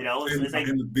 And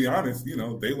to be honest,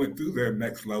 they went through their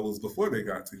next levels before they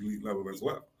got to elite level as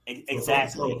well.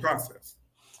 Exactly. So it's a process.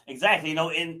 Exactly.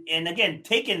 And again,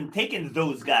 taking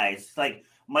those guys like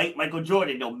Michael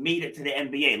Jordan, made it to the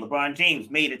NBA. LeBron James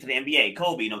made it to the NBA.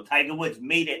 Kobe, Tiger Woods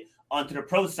made it onto the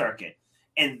pro circuit,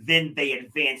 and then they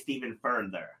advanced even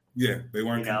further. Yeah, they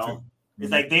weren't. It's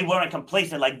like they weren't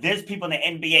complacent. Like there's people in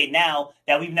the NBA now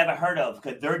that we've never heard of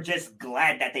because they're just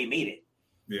glad that they made it.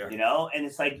 Yeah. And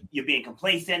it's like you're being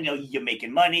complacent, you're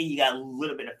making money, you got a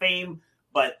little bit of fame,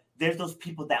 but there's those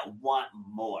people that want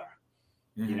more.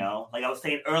 Like I was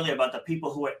saying earlier about the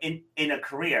people who are in a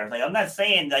career. Like I'm not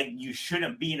saying like you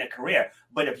shouldn't be in a career,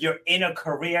 but if you're in a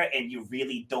career and you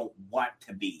really don't want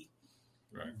to be,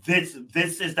 this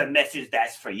is the message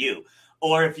that's for you.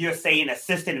 Or if you're say an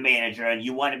assistant manager and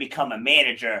you want to become a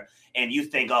manager and you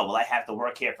think, oh, well, I have to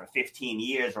work here for 15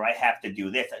 years or I have to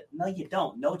do this. No, you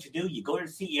don't. Know what you do? You go to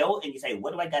the CEO and you say,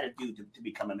 what do I got to do to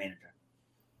become a manager?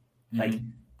 Like,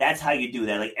 that's how you do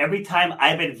that. Like every time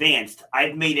I've advanced,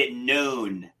 I've made it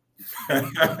known.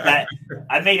 But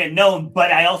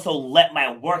I also let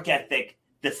my work ethic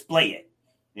display it.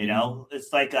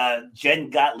 It's like Jen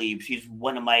Gottlieb. She's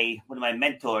one of my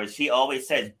mentors. She always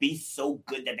says, "Be so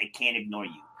good that they can't ignore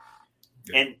you."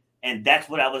 Yeah. And that's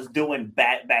what I was doing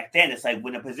back then. It's like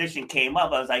when a position came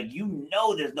up, I was like,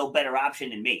 there's no better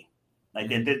option than me. Like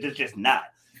there's just not.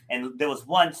 And there was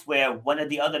once where one of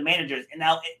the other managers, and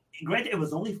now granted it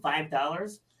was only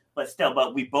 $5,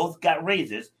 but we both got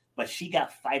raises. But she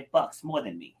got $5 more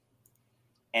than me.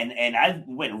 And I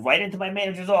went right into my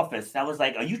manager's office. And I was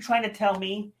like, are you trying to tell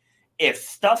me if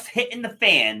stuff's hitting the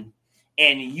fan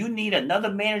and you need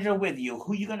another manager with you,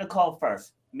 who you going to call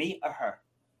first, me or her?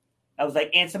 I was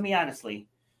like, answer me honestly.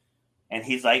 And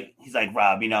he's like,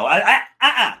 Rob,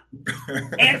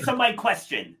 answer my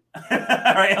question. All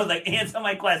right. I was like, answer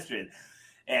my question.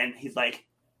 And he's like,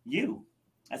 you.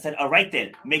 I said, all right,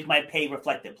 then make my pay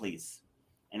reflect it, please.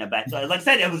 And like I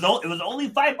said, it was only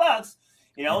 $5.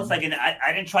 You know, it's like, and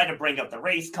I didn't try to bring up the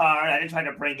race card. I didn't try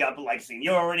to bring up like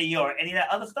seniority or any of that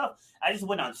other stuff. I just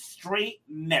went on straight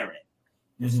merit.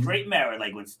 Straight merit.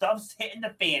 Like when stuff's hitting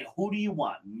the fan, who do you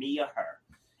want, me or her?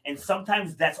 And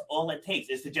sometimes that's all it takes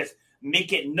is to just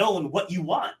make it known what you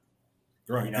want.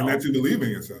 Right. You know? And that you believe in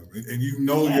yourself and you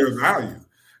know your value.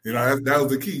 You know, that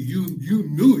was the key. You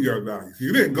knew your value.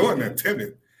 You didn't go in there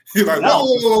timid. You're like,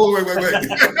 whoa, wait.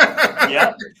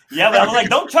 Yeah, but I'm like,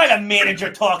 don't try to manage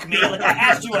or talk me. Like, I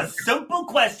asked you a simple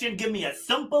question, give me a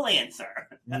simple answer.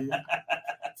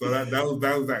 So that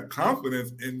was that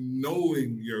confidence in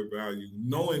knowing your value,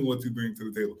 knowing what you bring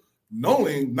to the table,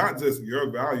 knowing not just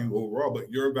your value overall,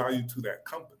 but your value to that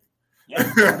company.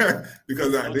 Yeah.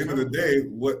 Because at the end of the day,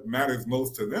 what matters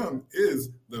most to them is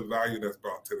the value that's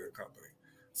brought to their company.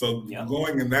 So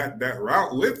going in that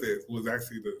route with it was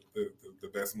actually the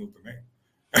best move to make.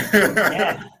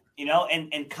 Yeah, you know,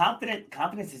 and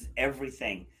confidence is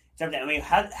everything. It's everything. I mean,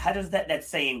 how does that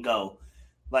saying go?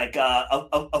 Like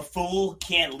a fool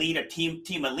can't lead a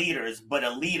team of leaders, but a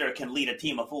leader can lead a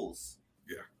team of fools.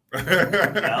 Yeah,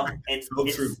 you know, and so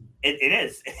true. It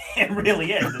is. It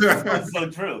really is. It's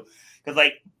so true. Because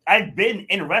like I've been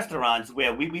in restaurants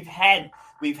where we've had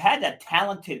a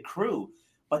talented crew,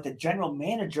 but the general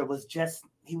manager was just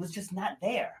not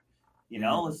there. You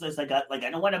know, it's just like I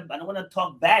don't want to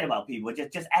talk bad about people.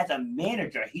 Just as a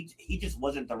manager, he just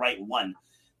wasn't the right one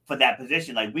for that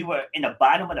position. Like we were in the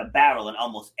bottom of the barrel in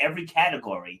almost every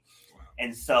category,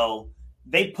 and so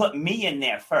they put me in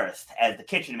there first as the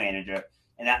kitchen manager,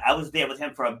 and I was there with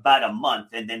him for about a month,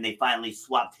 and then they finally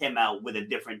swapped him out with a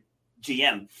different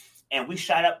GM, and we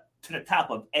shot up to the top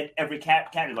of every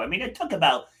category. I mean, it took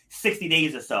about 60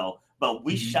 days or so. But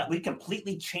we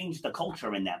completely changed the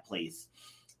culture in that place,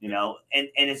 you know, and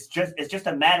it's just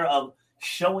a matter of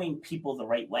showing people the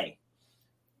right way.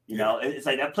 You know, it's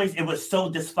like that place, it was so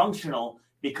dysfunctional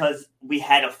because we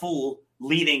had a fool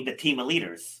leading the team of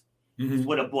leaders. Is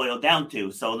what it boiled down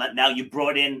to. So now you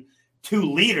brought in 2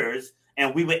 leaders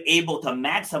and we were able to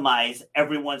maximize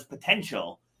everyone's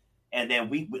potential. And then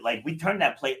we turned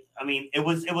that plate. I mean, it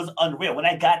was unreal. When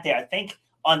I got there, I think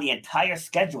on the entire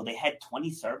schedule, they had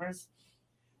 20 servers.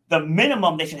 The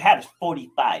minimum they should have is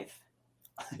 45.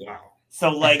 Wow. So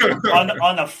like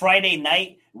on a Friday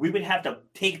night, we would have to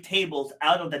take tables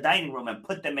out of the dining room and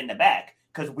put them in the back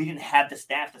because we didn't have the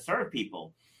staff to serve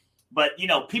people. But, you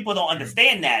know, people don't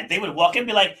understand that. They would walk in and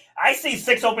be like, I see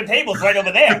 6 open tables right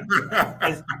over there.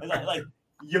 It's like,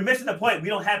 you're missing the point. We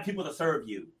don't have people to serve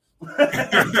you.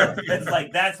 It's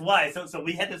like, that's why. So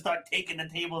we had to start taking the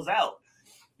tables out.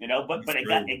 You know, but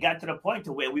it got to the point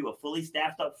to where we were fully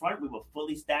staffed up front. We were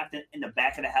fully staffed in the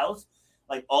back of the house.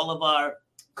 Like all of our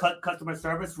customer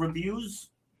service reviews,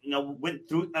 you know, went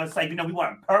through. I was like, you know, we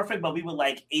weren't perfect, but we were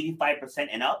like 85%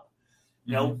 and up.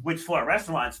 You know, which for a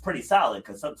restaurant is pretty solid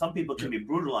because some people can be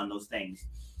brutal on those things.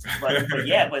 But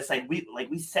it's like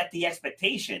we set the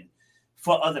expectation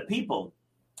for other people.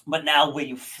 But now where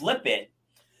you flip it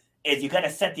is you got to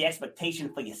set the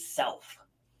expectation for yourself.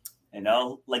 You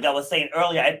know, like I was saying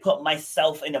earlier, I put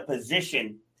myself in a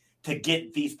position to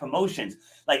get these promotions.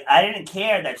 Like I didn't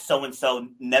care that so-and-so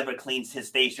never cleans his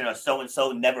station or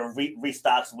so-and-so never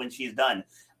restocks when she's done.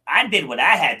 I did what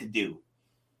I had to do.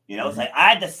 You know, it's like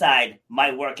I decide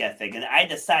my work ethic and I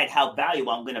decide how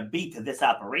valuable I'm going to be to this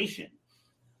operation.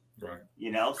 Right.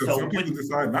 You know, so some people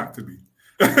decide not to be.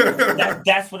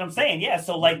 That's what I'm saying. Yeah.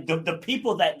 So like the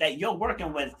people that you're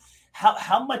working with,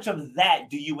 how much of that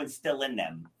do you instill in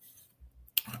them?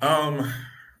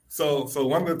 So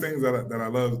one of the things that I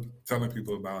love telling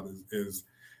people about is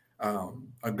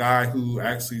a guy who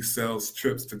actually sells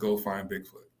trips to go find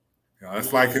Bigfoot. You know,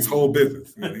 that's like his whole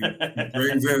business. You know, he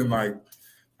brings in like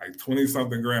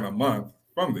 20-something grand a month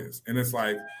from this, and it's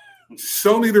like,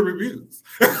 show me the reviews.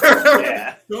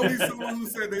 Show me someone who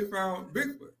said they found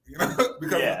Bigfoot. You know,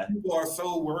 because people are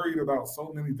so worried about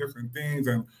so many different things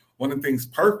and wanting things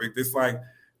perfect. It's like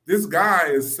this guy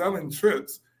is selling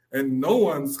trips. And no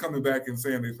one's coming back and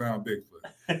saying they found Bigfoot.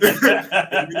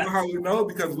 You know how we know?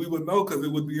 Because we would know because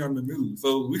it would be on the news.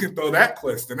 So we can throw that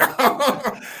question out.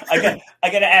 I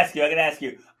got to ask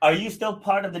you. Are you still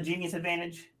part of the Genius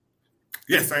Advantage?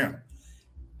 Yes, I am.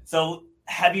 So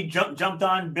have you jumped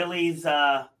on Billy's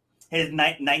his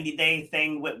 90-day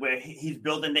thing where he's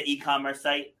building the e-commerce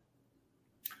site?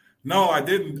 No, I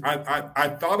didn't. I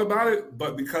thought about it,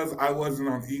 but because I wasn't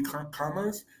on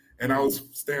e-commerce, and I was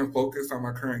staying focused on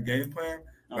my current game plan.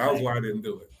 That was why I didn't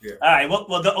do it. Yeah. All right.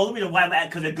 Well, the only reason why I'm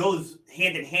at because it goes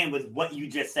hand in hand with what you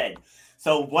just said.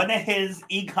 So one of his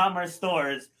e-commerce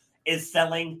stores is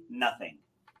selling nothing.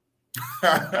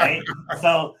 Right.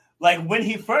 So like when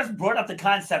he first brought up the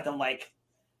concept, I'm like,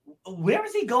 where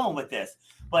is he going with this?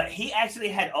 But he actually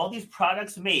had all these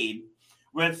products made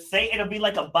where, say, it'll be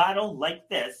like a bottle like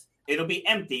this. It'll be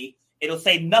empty. It'll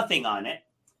say nothing on it.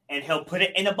 And he'll put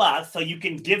it in a box so you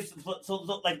can give. So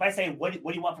like if I say, what do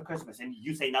you want for Christmas? And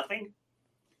you say nothing.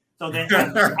 So then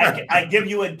I give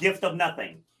you a gift of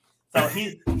nothing. So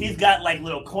he's got like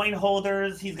little coin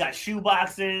holders. He's got shoe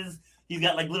boxes. He's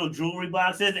got like little jewelry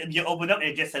boxes. And you open up and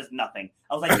it just says nothing.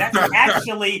 I was like, that's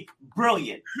actually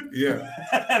brilliant. Yeah.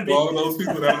 All those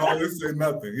people that always say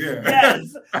nothing. Yeah.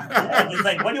 Yes. It's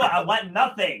like, what do I want?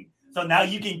 Nothing. So now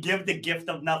you can give the gift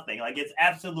of nothing. Like, it's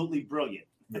absolutely brilliant.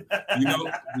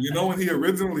 you know when he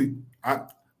originally,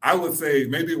 I would say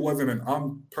maybe it wasn't an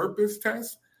on purpose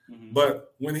test,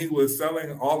 but when he was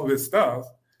selling all of his stuff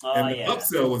and the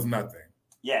upsell was nothing.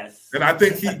 Yes. And I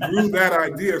think he grew that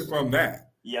idea from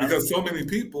that. Yeah. Because so many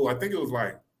people, I think it was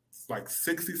like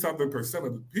 60-something%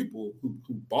 of the people who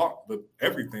bought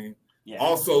everything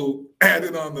also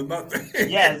added on the nothing.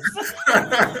 Yes.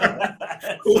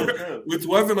 Which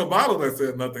wasn't a bottle that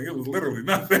said nothing. It was literally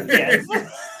nothing. Yes.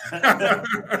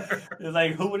 It's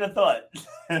like, who would have thought?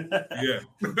 Yeah.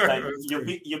 Like,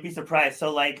 you'll be surprised.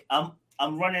 So like I'm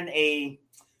running a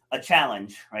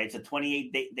challenge, right? It's a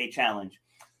 28-day challenge.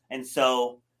 And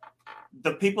so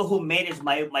the people who manage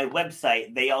my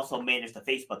website, they also manage the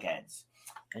Facebook ads.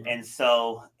 Okay. And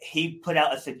so he put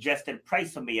out a suggested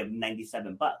price for me of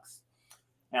 $97.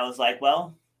 And I was like,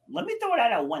 well, let me throw it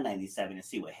out at $197 and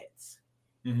see what hits.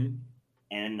 Mm-hmm.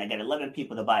 And I got 11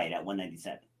 people to buy it at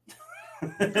 $197.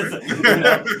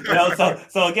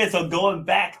 So going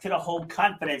back to the whole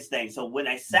confidence thing. So when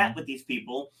I sat with these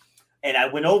people and I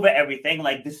went over everything,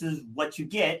 like, this is what you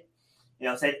get,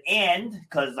 I said, and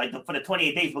because like for the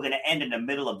 28 days, we're going to end in the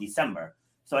middle of December.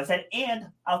 So I said, and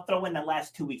I'll throw in the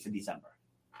last 2 weeks of December.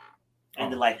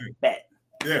 And they're like, bet.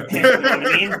 Yeah. You know what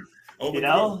I mean?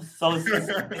 So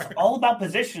it's all about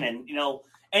positioning,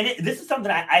 and this is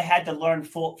something I had to learn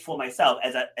for myself,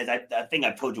 as I think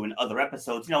I've told you in other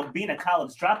episodes, being a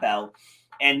college dropout,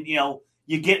 and,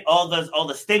 you get all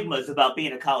the stigmas about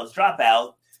being a college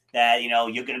dropout, that,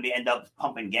 you're going to end up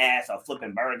pumping gas or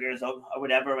flipping burgers or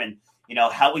whatever. And,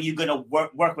 how are you going to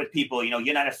work with people?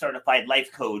 You're not a certified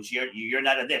life coach. You're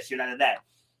not a this, you're not a that.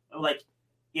 I'm like,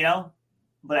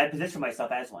 but I position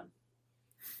myself as one.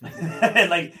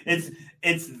 Like,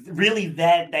 it's really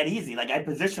that easy. Like, I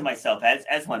position myself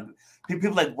as one. People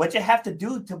are like, what you have to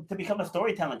do to become a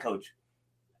storytelling coach?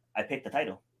 I picked the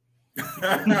title.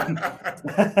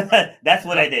 That's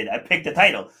what I did. I picked the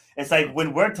title. It's like,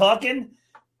 when we're talking,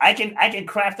 I can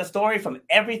craft a story from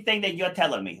everything that you're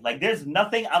telling me. Like, there's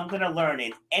nothing I'm going to learn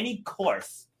in any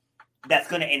course that's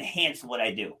going to enhance what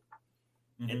I do.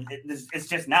 Mm-hmm. It's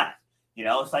just not.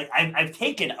 It's like I've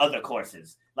taken other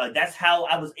courses. Like, that's how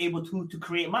I was able to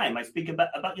create mine. My Speak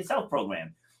About Yourself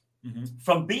program. Mm-hmm.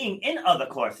 From being in other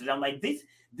courses, I'm like,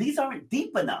 these aren't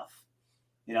deep enough.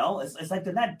 It's like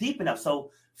they're not deep enough.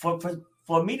 So for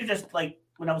me to just, like,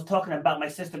 when I was talking about my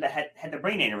sister that had the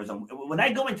brain aneurysm, when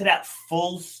I go into that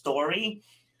full story,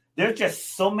 there's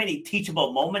just so many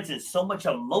teachable moments and so much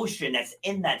emotion that's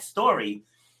in that story.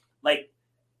 Like,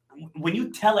 when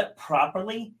you tell it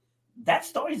properly, that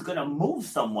story is going to move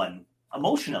someone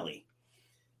emotionally,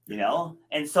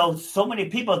 And so many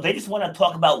people, they just want to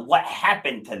talk about what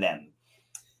happened to them,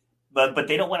 but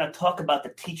they don't want to talk about the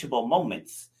teachable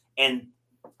moments and,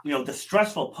 the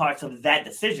stressful parts of that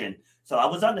decision. So I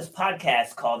was on this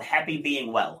podcast called Happy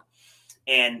Being Well,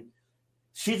 and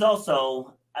she's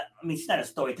also, she's not a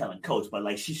storytelling coach, but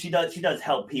like she does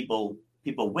help people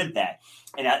with that.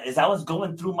 And as I was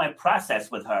going through my process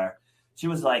with her, she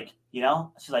was like,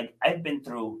 she's like, I've been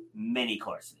through many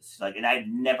courses. She's like, and I've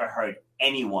never heard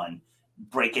anyone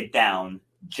break it down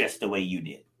just the way you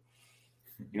did.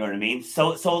 You know what I mean?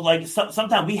 So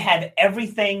sometimes we have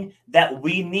everything that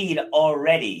we need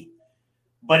already,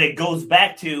 but it goes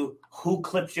back to who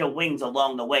clips your wings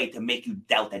along the way to make you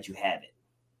doubt that you have it.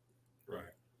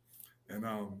 Right. And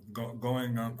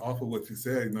going on off of what you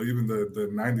said, even the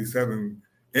 97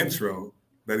 intro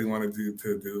that he wanted you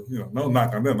to do, no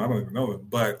knock on them, I don't even know them,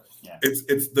 but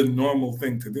it's the normal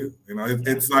thing to do.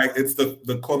 It's like, it's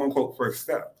the quote unquote first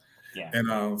step. Yeah. And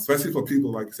especially for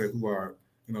people, like you said, who are,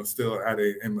 still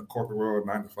in the corporate world,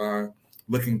 9 to 5,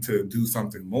 looking to do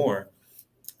something more,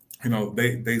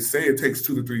 they say it takes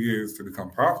 2 to 3 years to become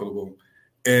profitable.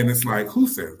 And it's like, who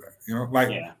says that?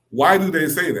 Why do they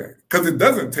say that? Because it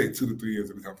doesn't take 2 to 3 years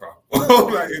to become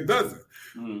profitable. Like, it doesn't.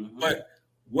 Mm-hmm. But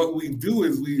what we do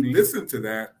is we listen to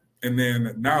that, and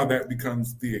then now that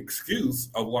becomes the excuse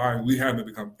of why we haven't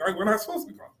become, we're not supposed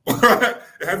to be profitable.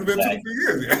 It hasn't been 2 to 3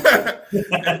 years yet.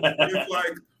 It's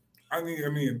like, I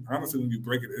mean, honestly, when you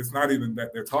break it, it's not even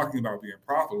that they're talking about being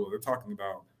profitable. They're talking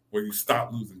about where you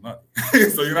stop losing money.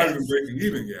 So you're not even breaking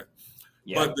even yet.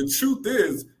 Yeah. But the truth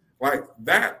is, like,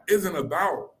 that isn't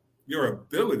about your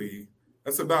ability.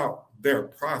 That's about their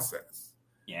process.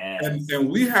 Yes. And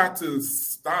we have to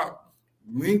stop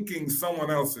linking someone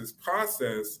else's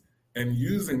process and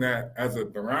using that as a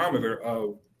barometer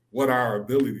of what our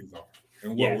abilities are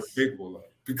and what we're capable of,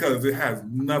 because it has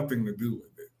nothing to do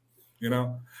with it, you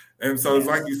know? And so it's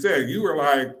like you said, you were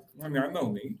like, I mean, I know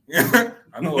me.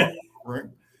 I know what I'm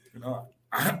offering. You know,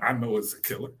 I know it's a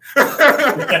killer.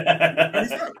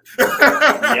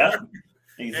 Yep,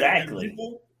 exactly. And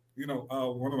people, you know,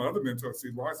 one of my other mentors,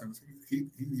 Steve Larson, he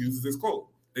uses this quote: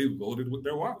 "They voted with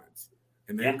their wallets,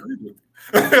 and they agreed with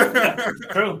you."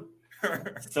 True,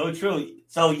 so true.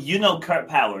 So you know Kurt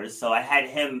Powers. So I had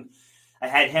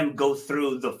him go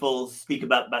through the full Speak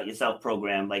About Yourself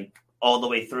program, like all the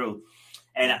way through.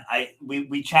 And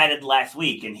we chatted last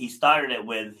week, and he started it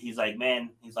with, he's like, man,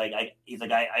 I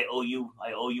owe you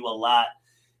a lot.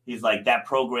 He's like, that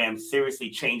program seriously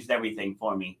changed everything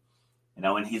for me, you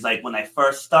know. And he's like, when I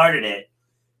first started it,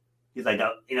 he's like,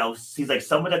 you know, he's like,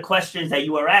 some of the questions that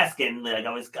you were asking, like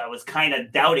I was kind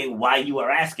of doubting why you were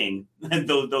asking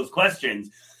those questions.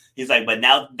 He's like, but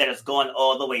now that it's gone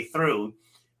all the way through,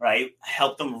 right,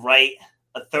 helped them write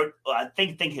I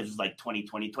think it was like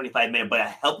 25 minutes, but I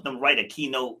helped them write a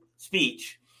keynote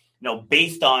speech, you know,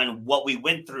 based on what we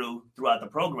went throughout the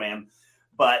program.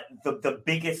 But the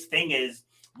biggest thing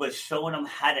was showing him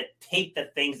how to take the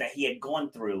things that he had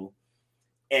gone through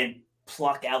and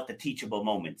pluck out the teachable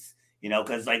moments, you know,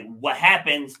 because like what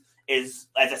happens is,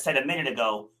 as I said a minute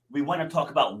ago, we want to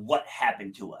talk about what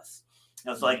happened to us.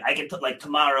 You know, so like I can like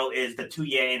tomorrow is the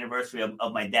 2-year anniversary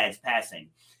of my dad's passing.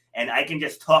 And I can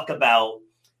just talk about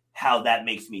how that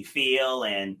makes me feel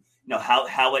and, you know,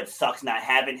 how it sucks not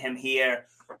having him here.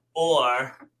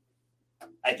 Or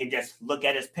I can just look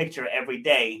at his picture every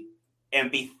day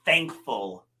and be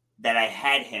thankful that I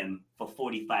had him for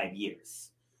 45 years,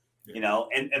 you know,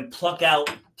 and pluck out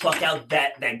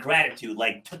that gratitude.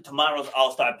 Like tomorrow's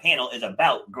All-Star panel is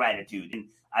about gratitude.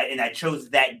 And I chose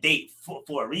that date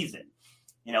for a reason,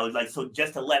 you know, like, so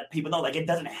just to let people know, like, it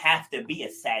doesn't have to be a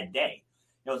sad day.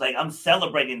 It was like, I'm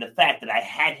celebrating the fact that I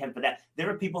had him for that. There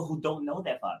are people who don't know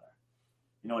their father.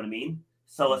 You know what I mean?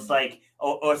 So it's like,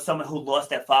 or someone who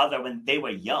lost their father when they were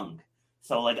young.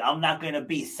 So like, I'm not going to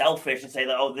be selfish and say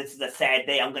that, oh, this is a sad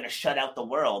day, I'm going to shut out the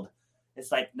world.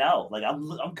 It's like, no, like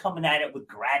I'm coming at it with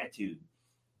gratitude,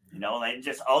 you know, like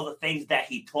just all the things that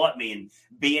he taught me, and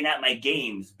being at my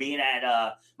games, being at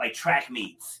my track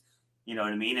meets. You know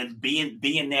what I mean? And being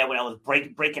there when I was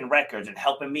breaking records and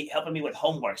helping me with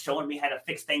homework, showing me how to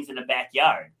fix things in the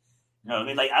backyard. You know what I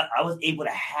mean? Like I was able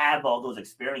to have all those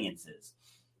experiences,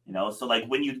 you know? So like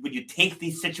when you take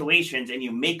these situations and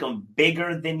you make them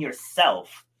bigger than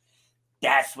yourself,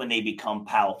 that's when they become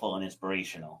powerful and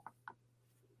inspirational.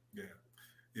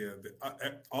 Yeah.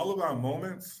 All of our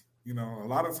moments, you know, a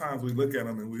lot of times we look at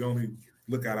them and we only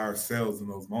look at ourselves in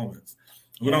those moments.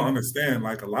 We don't understand,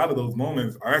 like, a lot of those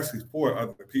moments are actually for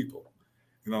other people.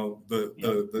 You know,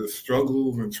 the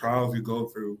struggles and trials you go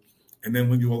through, and then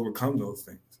when you overcome those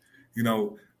things, you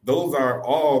know, those are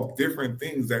all different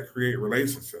things that create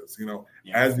relationships. You know,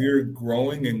 as you're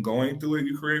growing and going through it,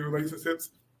 you create relationships.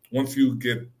 Once you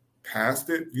get past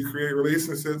it, you create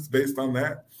relationships based on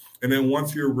that. And then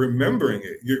once you're remembering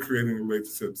it, you're creating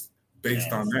relationships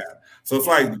based on that. So it's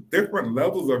like different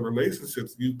levels of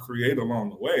relationships you create along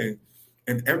the way.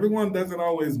 And everyone doesn't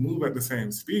always move at the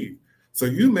same speed. So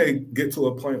you may get to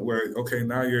a point where, okay,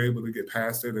 now you're able to get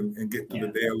past it and get through the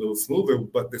day a little smoother,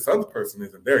 but this other person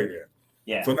isn't there yet.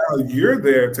 Yeah. So now you're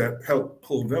there to help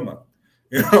pull them up,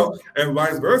 you know, and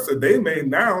vice versa. They may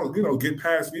now, you know, get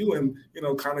past you and, you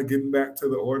know, kind of getting back to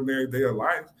the ordinary day of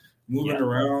life, moving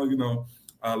around. You know,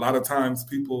 a lot of times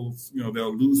people, you know,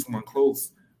 they'll lose someone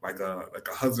close, like a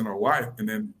husband or wife, and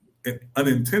then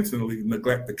unintentionally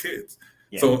neglect the kids.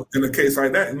 Yeah. So in a case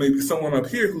like that, it may be someone up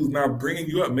here who's now bringing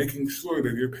you up, making sure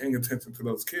that you're paying attention to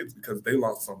those kids because they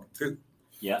lost someone too.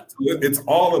 Yeah. So it's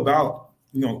all about,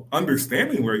 you know,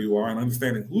 understanding where you are and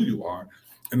understanding who you are,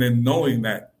 and then knowing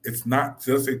that it's not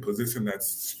just a position that's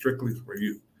strictly for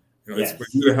you. You know, it's for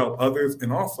you to help others,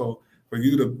 and also for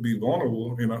you to be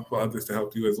vulnerable, you know, for others to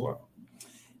help you as well.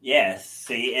 Yes.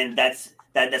 See, and that's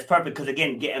perfect, because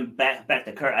again, getting back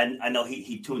to Kurt, I know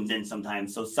he tunes in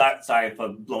sometimes, so sorry for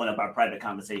blowing up our private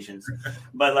conversations,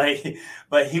 but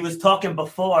he was talking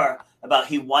before about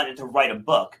he wanted to write a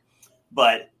book,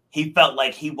 but he felt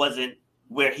like he wasn't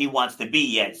where he wants to be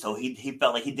yet, so he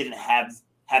felt like he didn't have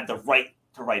the right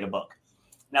to write a book.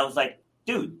 And I was like,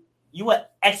 dude, you were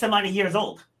X amount of years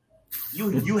old.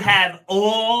 You have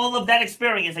all of that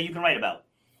experience that you can write about.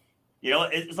 You know,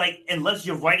 it's like, unless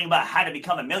you're writing about how to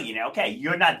become a millionaire, okay,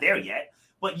 you're not there yet,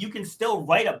 but you can still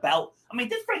write about, I mean,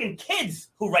 there's freaking kids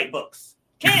who write books.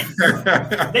 Kids,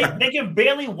 they can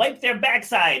barely wipe their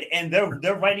backside and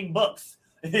they're writing books.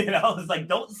 You know, it's like,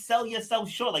 don't sell yourself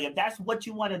short. Like, if that's what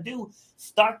you want to do,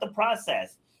 start the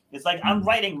process. It's like, I'm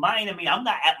writing mine. I mean, I'm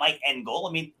not at my end goal.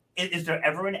 I mean, is there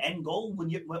ever an end goal when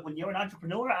you're an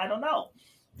entrepreneur? I don't know.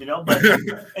 You know, but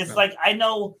it's like, I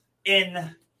know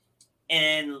in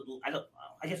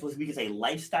I guess we could say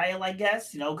lifestyle, I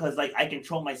guess, you know, because like I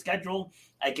control my schedule.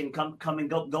 I can come and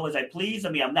go as I please. I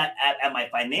mean, I'm not at my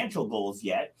financial goals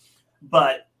yet,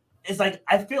 but it's like,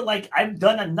 I feel like I've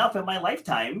done enough in my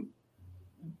lifetime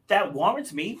that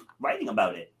warrants me writing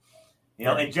about it. You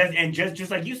know, and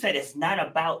just like you said, it's not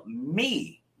about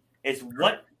me. It's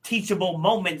what teachable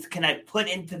moments can I put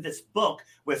into this book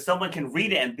where someone can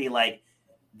read it and be like,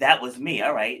 that was me.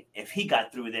 All right. If he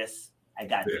got through this, I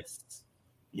got this.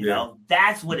 You know,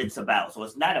 that's what it's about. So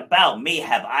it's not about me.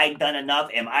 Have I done enough?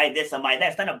 Am I this? Am I that?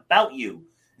 It's not about you.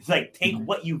 It's like, take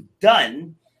what you've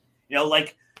done, you know,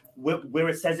 like where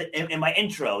it says it in my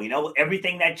intro, you know,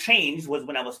 everything that changed was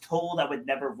when I was told I would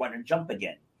never run and jump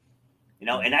again. You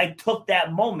know, and I took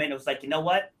that moment. It was like, you know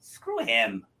what? Screw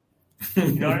him.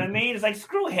 You know what I mean? It's like,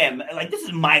 screw him. Like, this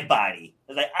is my body.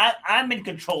 It's like, I'm in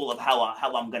control of how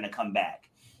I'm going to come back.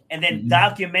 And then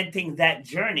documenting that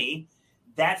journey,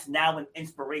 that's now an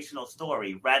inspirational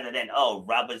story rather than, oh,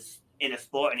 Rob was in a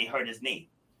sport and he hurt his knee.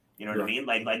 You know what I mean?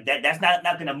 Like that's not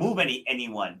going to move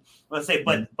anyone. Let's say,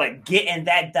 but getting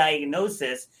that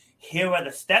diagnosis, here are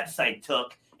the steps I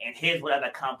took, and here's what I've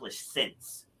accomplished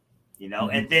since. You know,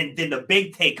 and then the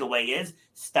big takeaway is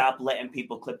stop letting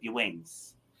people clip your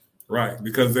wings. Right,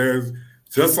 because there's,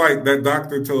 just like that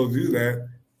doctor told you that,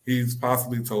 he's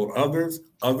possibly told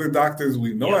other doctors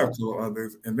we know have told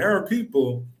others, and there are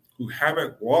people who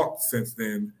haven't walked since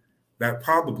then that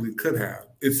probably could have.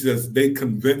 It's just they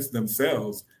convinced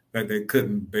themselves that they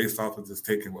couldn't based off of just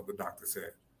taking what the doctor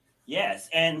said. Yes,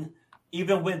 and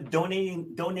even with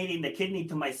donating the kidney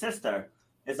to my sister,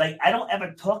 it's like, I don't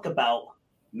ever talk about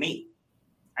me.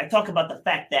 I talk about the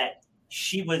fact that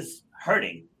she was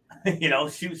hurting. You know,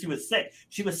 she was sick.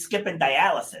 She was skipping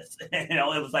dialysis. You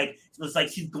know, it was like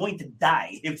she's going to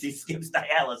die if she skips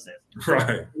dialysis.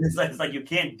 Right. It's like you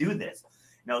can't do this.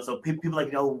 You know, so people like,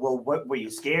 you know, well, what were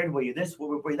you scared? Were you this?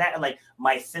 Were you that? And like,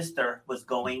 my sister was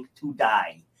going to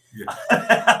die. Yeah.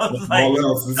 I was like,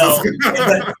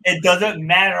 no, it doesn't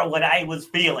matter what I was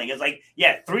feeling. It's like,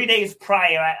 3 days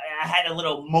prior, I had a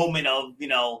little moment of, you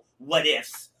know, what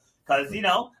ifs. Because, you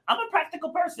know, I'm a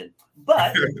practical person.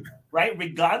 But, right,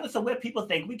 regardless of where people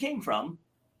think we came from,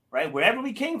 right, wherever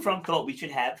we came from, thought we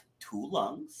should have 2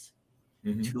 lungs,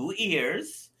 2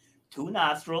 ears, 2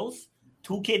 nostrils,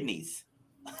 2 kidneys.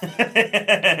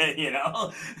 You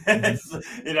know,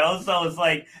 you know, so it's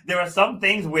like there are some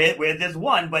things where there's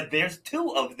 1, but there's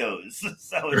 2 of those.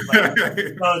 So it's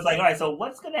like, all right, so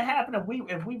what's going to happen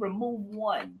if we remove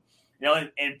 1? You know,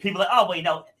 and people are like, oh, well, you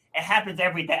know, it happens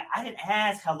every day. I didn't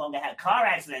ask how long it had. Car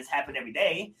accidents happen every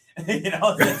day. You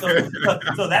know,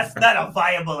 so that's not a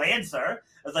viable answer.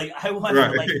 It's like, I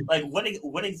wonder, like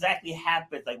what exactly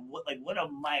happens? Like what are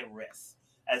my risks?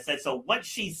 I said, so once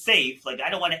she's safe, like, I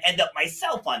don't want to end up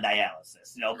myself on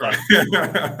dialysis, you know. But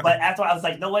but after I was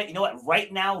like, you know what?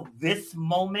 Right now, this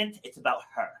moment, it's about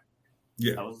her.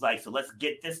 Yeah. I was like, so let's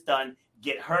get this done.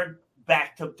 Get her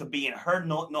back to being her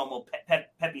normal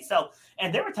peppy self.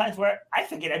 And there were times where I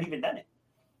forget I've even done it.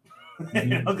 You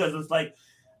know, because it's like,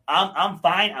 I'm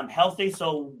fine, I'm healthy.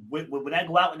 So when I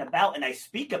go out and about and I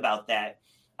speak about that,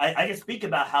 I just speak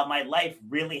about how my life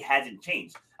really hasn't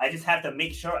changed. I just have to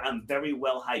make sure I'm very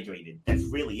well hydrated. That's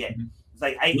really it. It's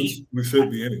like we should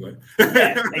be anyway.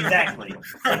 Yeah, exactly.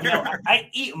 Like, you know, I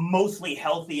eat mostly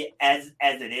healthy as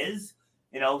it is.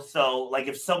 You know, so like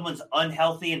if someone's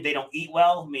unhealthy and they don't eat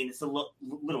well, I mean, it's a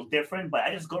little different. But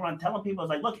I just go around telling people, it's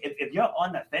like, look, if you're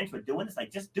on the fence with doing this,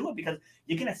 like, just do it, because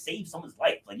you're gonna save someone's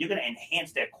life. Like, you're gonna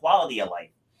enhance their quality of life.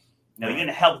 You know, you're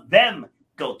gonna help them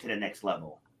go to the next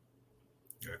level.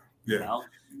 Yeah. You know?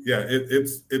 Yeah,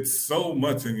 it's so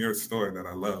much in your story that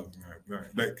I love.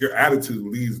 Like, your attitude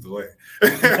leads the way.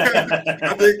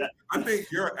 I think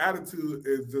your attitude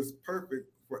is just perfect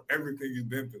for everything you've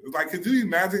been through. Like, could you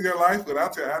imagine your life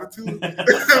without your attitude?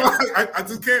 I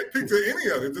just can't picture any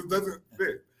of it. It just doesn't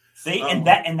fit. See, and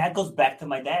that goes back to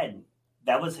my dad.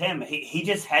 That was him. He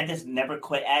just had this never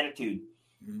quit attitude.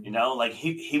 You know, like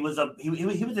he was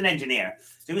an engineer.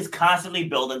 So he was constantly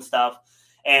building stuff.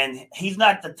 And he's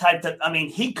not the type that, I mean,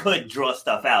 he could draw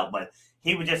stuff out, but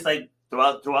he would just like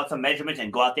throw out some measurements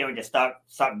and go out there and just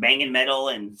start banging metal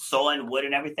and sawing wood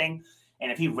and everything.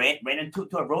 And if he ran into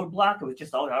a roadblock, it was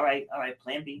just all right,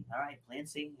 plan B, all right, plan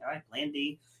C, all right, plan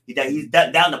D. He's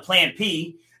down to plan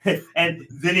P, and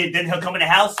then he'll come in the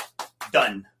house,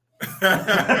 done.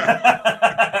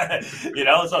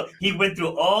 So he went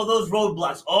through all those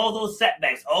roadblocks, all those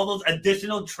setbacks, all those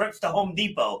additional trips to Home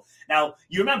Depot. Now,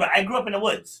 you remember, I grew up in the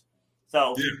woods,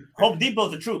 so Home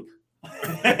Depot's a troop.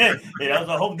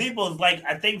 So Home Depot is like,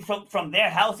 I think from their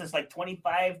house it's like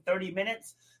 25, 30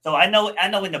 minutes. So I know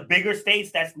in the bigger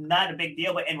states that's not a big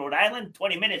deal, but in Rhode Island,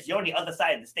 20 minutes, you're on the other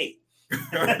side of the state.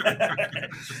 But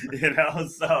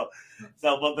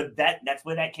that's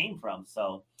where that came from.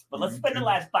 So, but let's spend the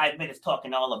last 5 minutes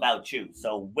talking all about you.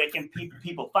 So where can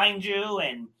people find you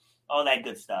and all that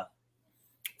good stuff?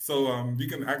 So you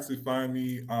can actually find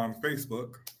me on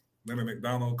Facebook, Leonard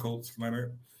McDonald, Coach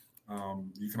Leonard.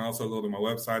 You can also go to my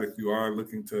website if you are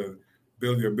looking to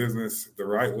build your business the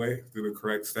right way, through the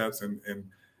correct steps. And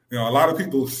a lot of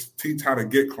people teach how to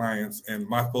get clients, and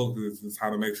my focus is how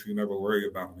to make sure you never worry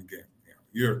about them again.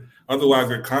 Otherwise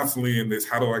you're constantly in this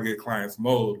how do I get clients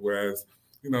mode, whereas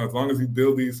as long as you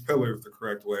build these pillars the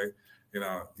correct way, you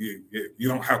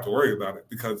don't have to worry about it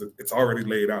because it's already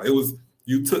laid out.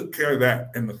 You took care of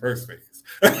that in the first phase.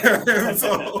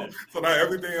 so now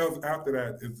everything else after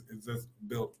that is just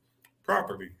built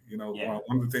properly.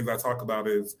 One of the things I talk about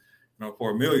is,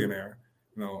 for a millionaire,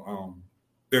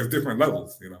 there's different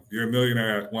levels. You're a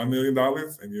millionaire at $1 million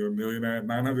and you're a millionaire at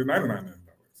 $999 million.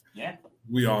 Yeah.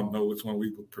 We all know which one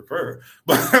we would prefer,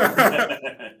 but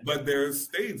there's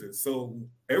stages. So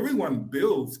everyone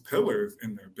builds pillars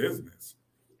in their business.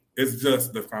 It's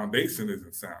just the foundation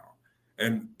isn't sound.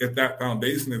 And if that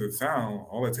foundation isn't sound,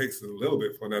 all it takes is a little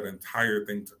bit for that entire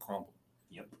thing to crumble.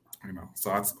 Yep.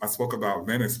 So I spoke about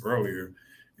Venice earlier.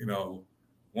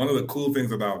 One of the cool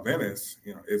things about Venice,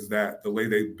 is that the way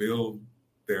they build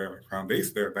their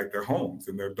foundation, their homes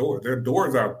and their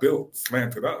doors are built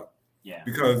slanted up. Yeah.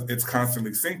 Because it's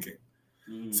constantly sinking.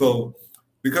 So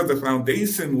because the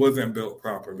foundation wasn't built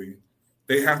properly,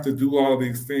 they have to do all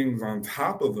these things on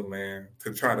top of the land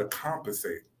to try to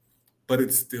compensate, but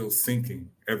it's still sinking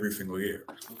every single year.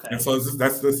 Okay. And so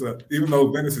even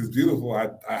though Venice is beautiful,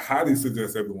 I highly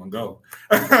suggest everyone go.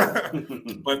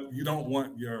 But you don't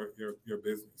want your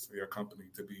business or your company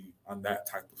to be on that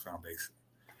type of foundation.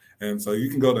 And so you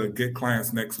can go to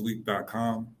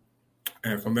getclientsnextweek.com.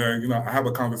 And from there, I have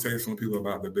a conversation with people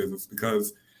about their business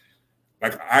because,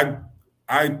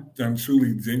 I am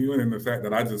truly genuine in the fact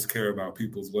that I just care about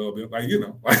people's well-being. I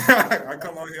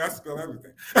come on here, I spill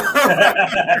everything.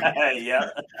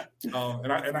 Yeah.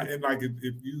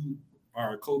 If you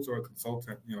are a coach or a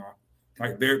consultant,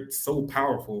 they're so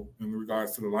powerful in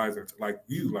regards to the lives that,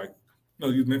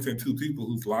 you mentioned 2 people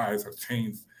whose lives have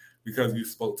changed because you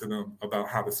spoke to them about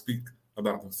how to speak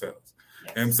about themselves.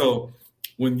 Yes. And so,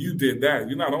 when you did that,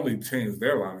 you not only changed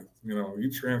their lives, you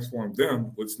transformed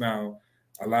them, which now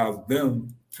allows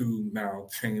them to now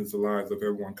change the lives of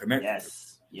everyone connected.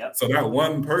 Yes. Yep. So that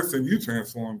one person you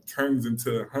transform turns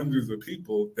into hundreds of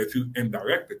people that you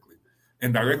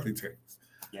indirectly change.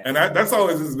 Yes. And that's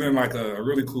always just been a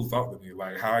really cool thought to me,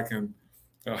 how I can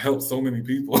help so many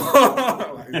people.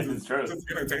 It's just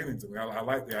entertaining to me. I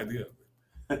like the idea of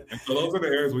it. And so those are the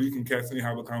areas where you can catch me,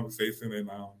 have a conversation, and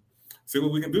see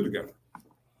what we can do together.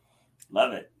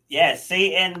 Love it. Yeah.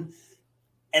 See, and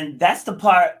that's the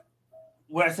part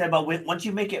where I said about once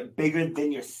you make it bigger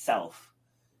than yourself,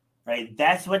 right?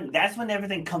 That's when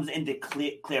everything comes into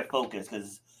clear focus,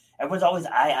 because everyone's always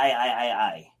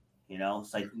I.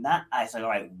 It's like not I. It's like, all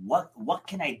right, what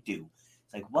can I do?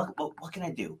 It's like what can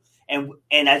I do? And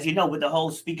as you know, with the whole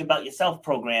Speak About Yourself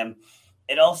program,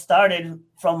 it all started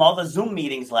from all the Zoom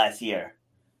meetings last year.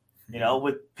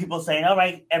 With people saying, all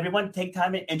right, everyone take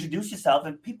time and introduce yourself.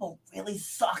 And people really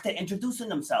sucked at introducing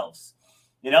themselves.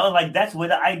 That's where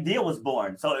the idea was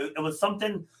born. So it was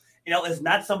something, it's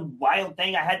not some wild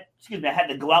thing I had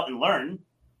to go out and learn.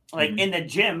 In the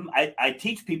gym, I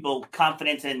teach people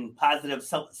confidence and positive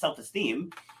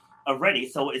self-esteem already.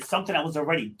 So it's something I was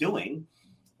already doing.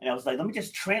 And I was like, let me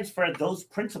just transfer those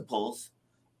principles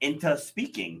into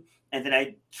speaking. And then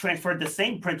I transferred the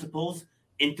same principles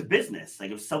into business.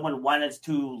 If someone wanted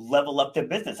to level up their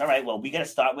business, all right, well, we got to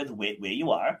start with where you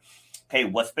are. Okay,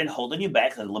 what's been holding you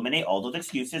back? Eliminate all those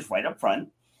excuses right up front,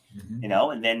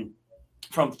 and then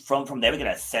from there, we're going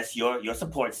to assess your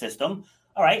support system.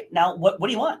 All right, now what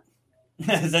do you want?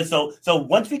 so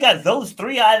once we got those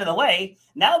 3 out of the way,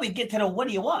 now we get to the what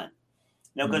do you want?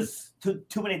 Because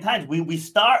too many times we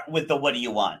start with the what do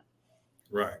you want?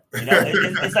 Right.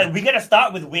 It's like we got to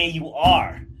start with where you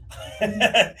are.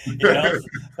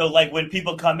 So like when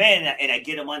people come in and I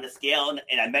get them on the scale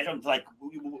and I measure them, like,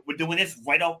 we're doing this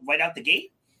right out the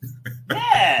gate.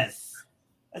 Yes,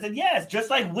 I said yes. Just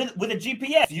like with a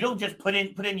GPS, you don't just put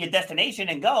in your destination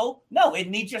and go. No, it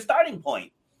needs your starting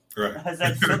point. Right. I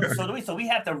said, so do we. So we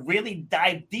have to really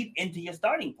dive deep into your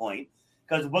starting point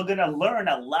because we're gonna learn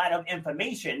a lot of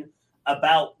information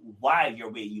about why you're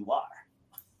where you are.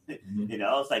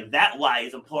 It's like that why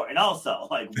is important also.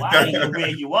 Like why you're where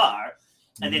you are.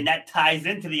 And then that ties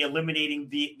into the eliminating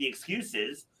the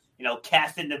excuses,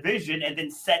 casting the vision and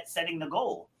then setting the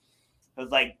goal. It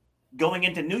was like going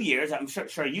into New Year's. I'm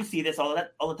sure you see this all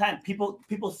the time.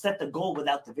 People set the goal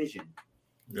without the vision.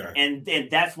 Yeah. And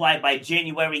that's why by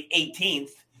January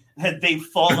 18th, they've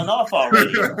fallen off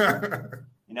already.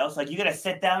 It's like you got to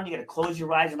sit down, you got to close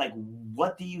your eyes and like,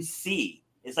 what do you see?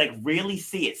 It's like really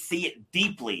see it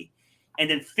deeply, and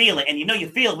then feel it. And you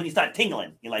feel it when you start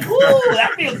tingling. You're like, "Ooh,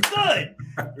 that feels good."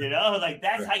 Like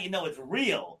that's how you know it's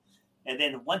real. And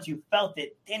then once you felt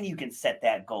it, then you can set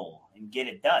that goal and get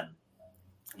it done.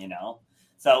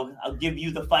 So I'll give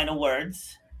you the final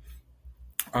words.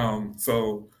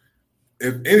 So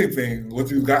if anything, what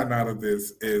you've gotten out of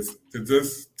this is to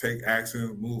just take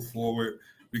action, move forward.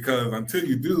 Because until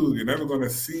you do, you're never going to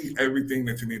see everything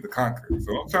that you need to conquer.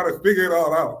 So I'm trying to figure it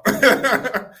all out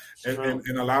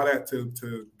and allow that to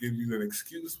give you an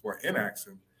excuse for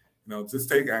inaction. Just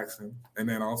take action and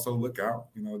then also look out.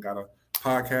 Got a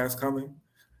podcast coming.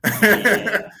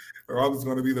 Yeah. Robin's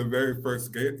going to be the very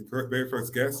first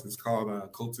guest. It's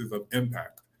called Coaches of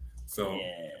Impact. So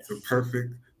It's a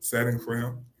perfect setting for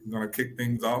him. He's going to kick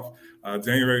things off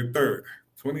January 3rd,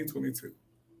 2022.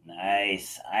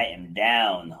 Nice. I am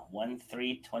down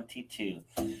 1-3-22.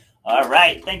 All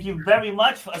right. Thank you very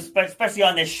much, especially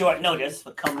on this short notice,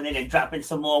 for coming in and dropping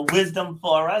some more wisdom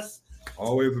for us.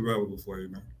 Always available for you,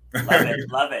 man.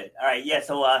 Love it. All right. Yeah.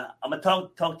 So I'm gonna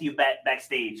talk to you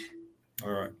backstage.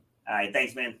 All right.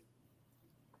 Thanks, man.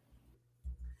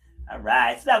 All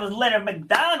right. So that was Leonard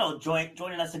McDonald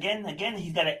joining us again.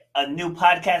 He's got a new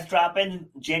podcast dropping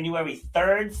January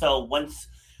 3rd. So once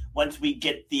we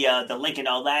get the link and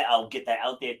all that, I'll get that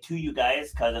out there to you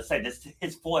guys because I said this is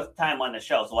his 4th time on the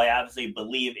show. So I obviously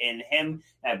believe in him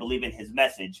and I believe in his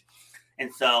message.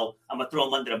 And so I'm going to throw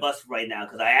him under the bus right now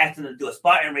because I asked him to do a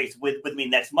Spartan race with me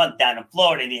next month down in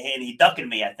Florida and he ducking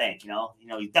me, I think.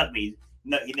 He ducked me.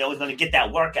 He was going to get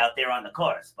that workout there on the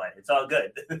course, but it's all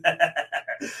good. All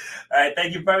right.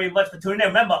 Thank you very much for tuning in.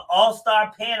 Remember,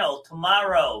 All-Star Panel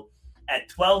tomorrow at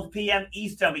 12 p.m.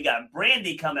 Eastern. We got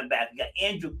Brandy coming back. We got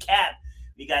Andrew Capp.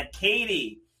 We got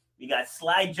Katie. We got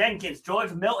Sly Jenkins,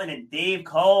 George Milton, and Dave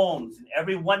Combs. And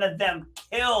every one of them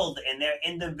killed in their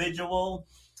individual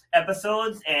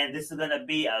episodes. And this is going to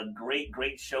be a great,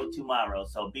 great show tomorrow.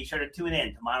 So be sure to tune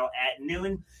in tomorrow at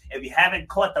noon. If you haven't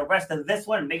caught the rest of this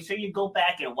one, make sure you go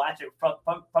back and watch it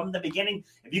from the beginning.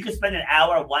 If you could spend an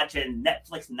hour watching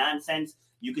Netflix nonsense,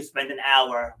 you could spend an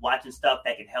hour watching stuff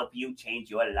that can help you change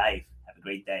your life. Have a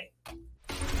great day.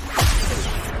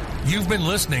 You've been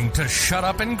listening to Shut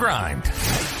Up and Grind.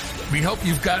 We hope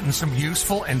you've gotten some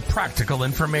useful and practical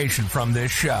information from this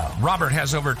show. Robert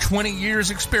has over 20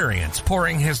 years experience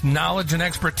pouring his knowledge and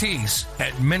expertise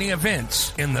at many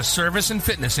events in the service and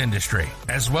fitness industry,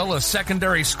 as well as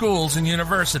secondary schools and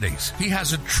universities. He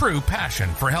has a true passion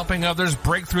for helping others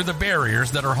break through the barriers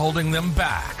that are holding them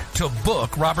back. To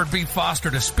book Robert B.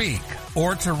 Foster to speak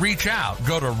or to reach out,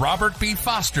 go to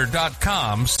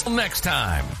robertbfoster.com. Till next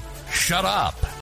time, shut up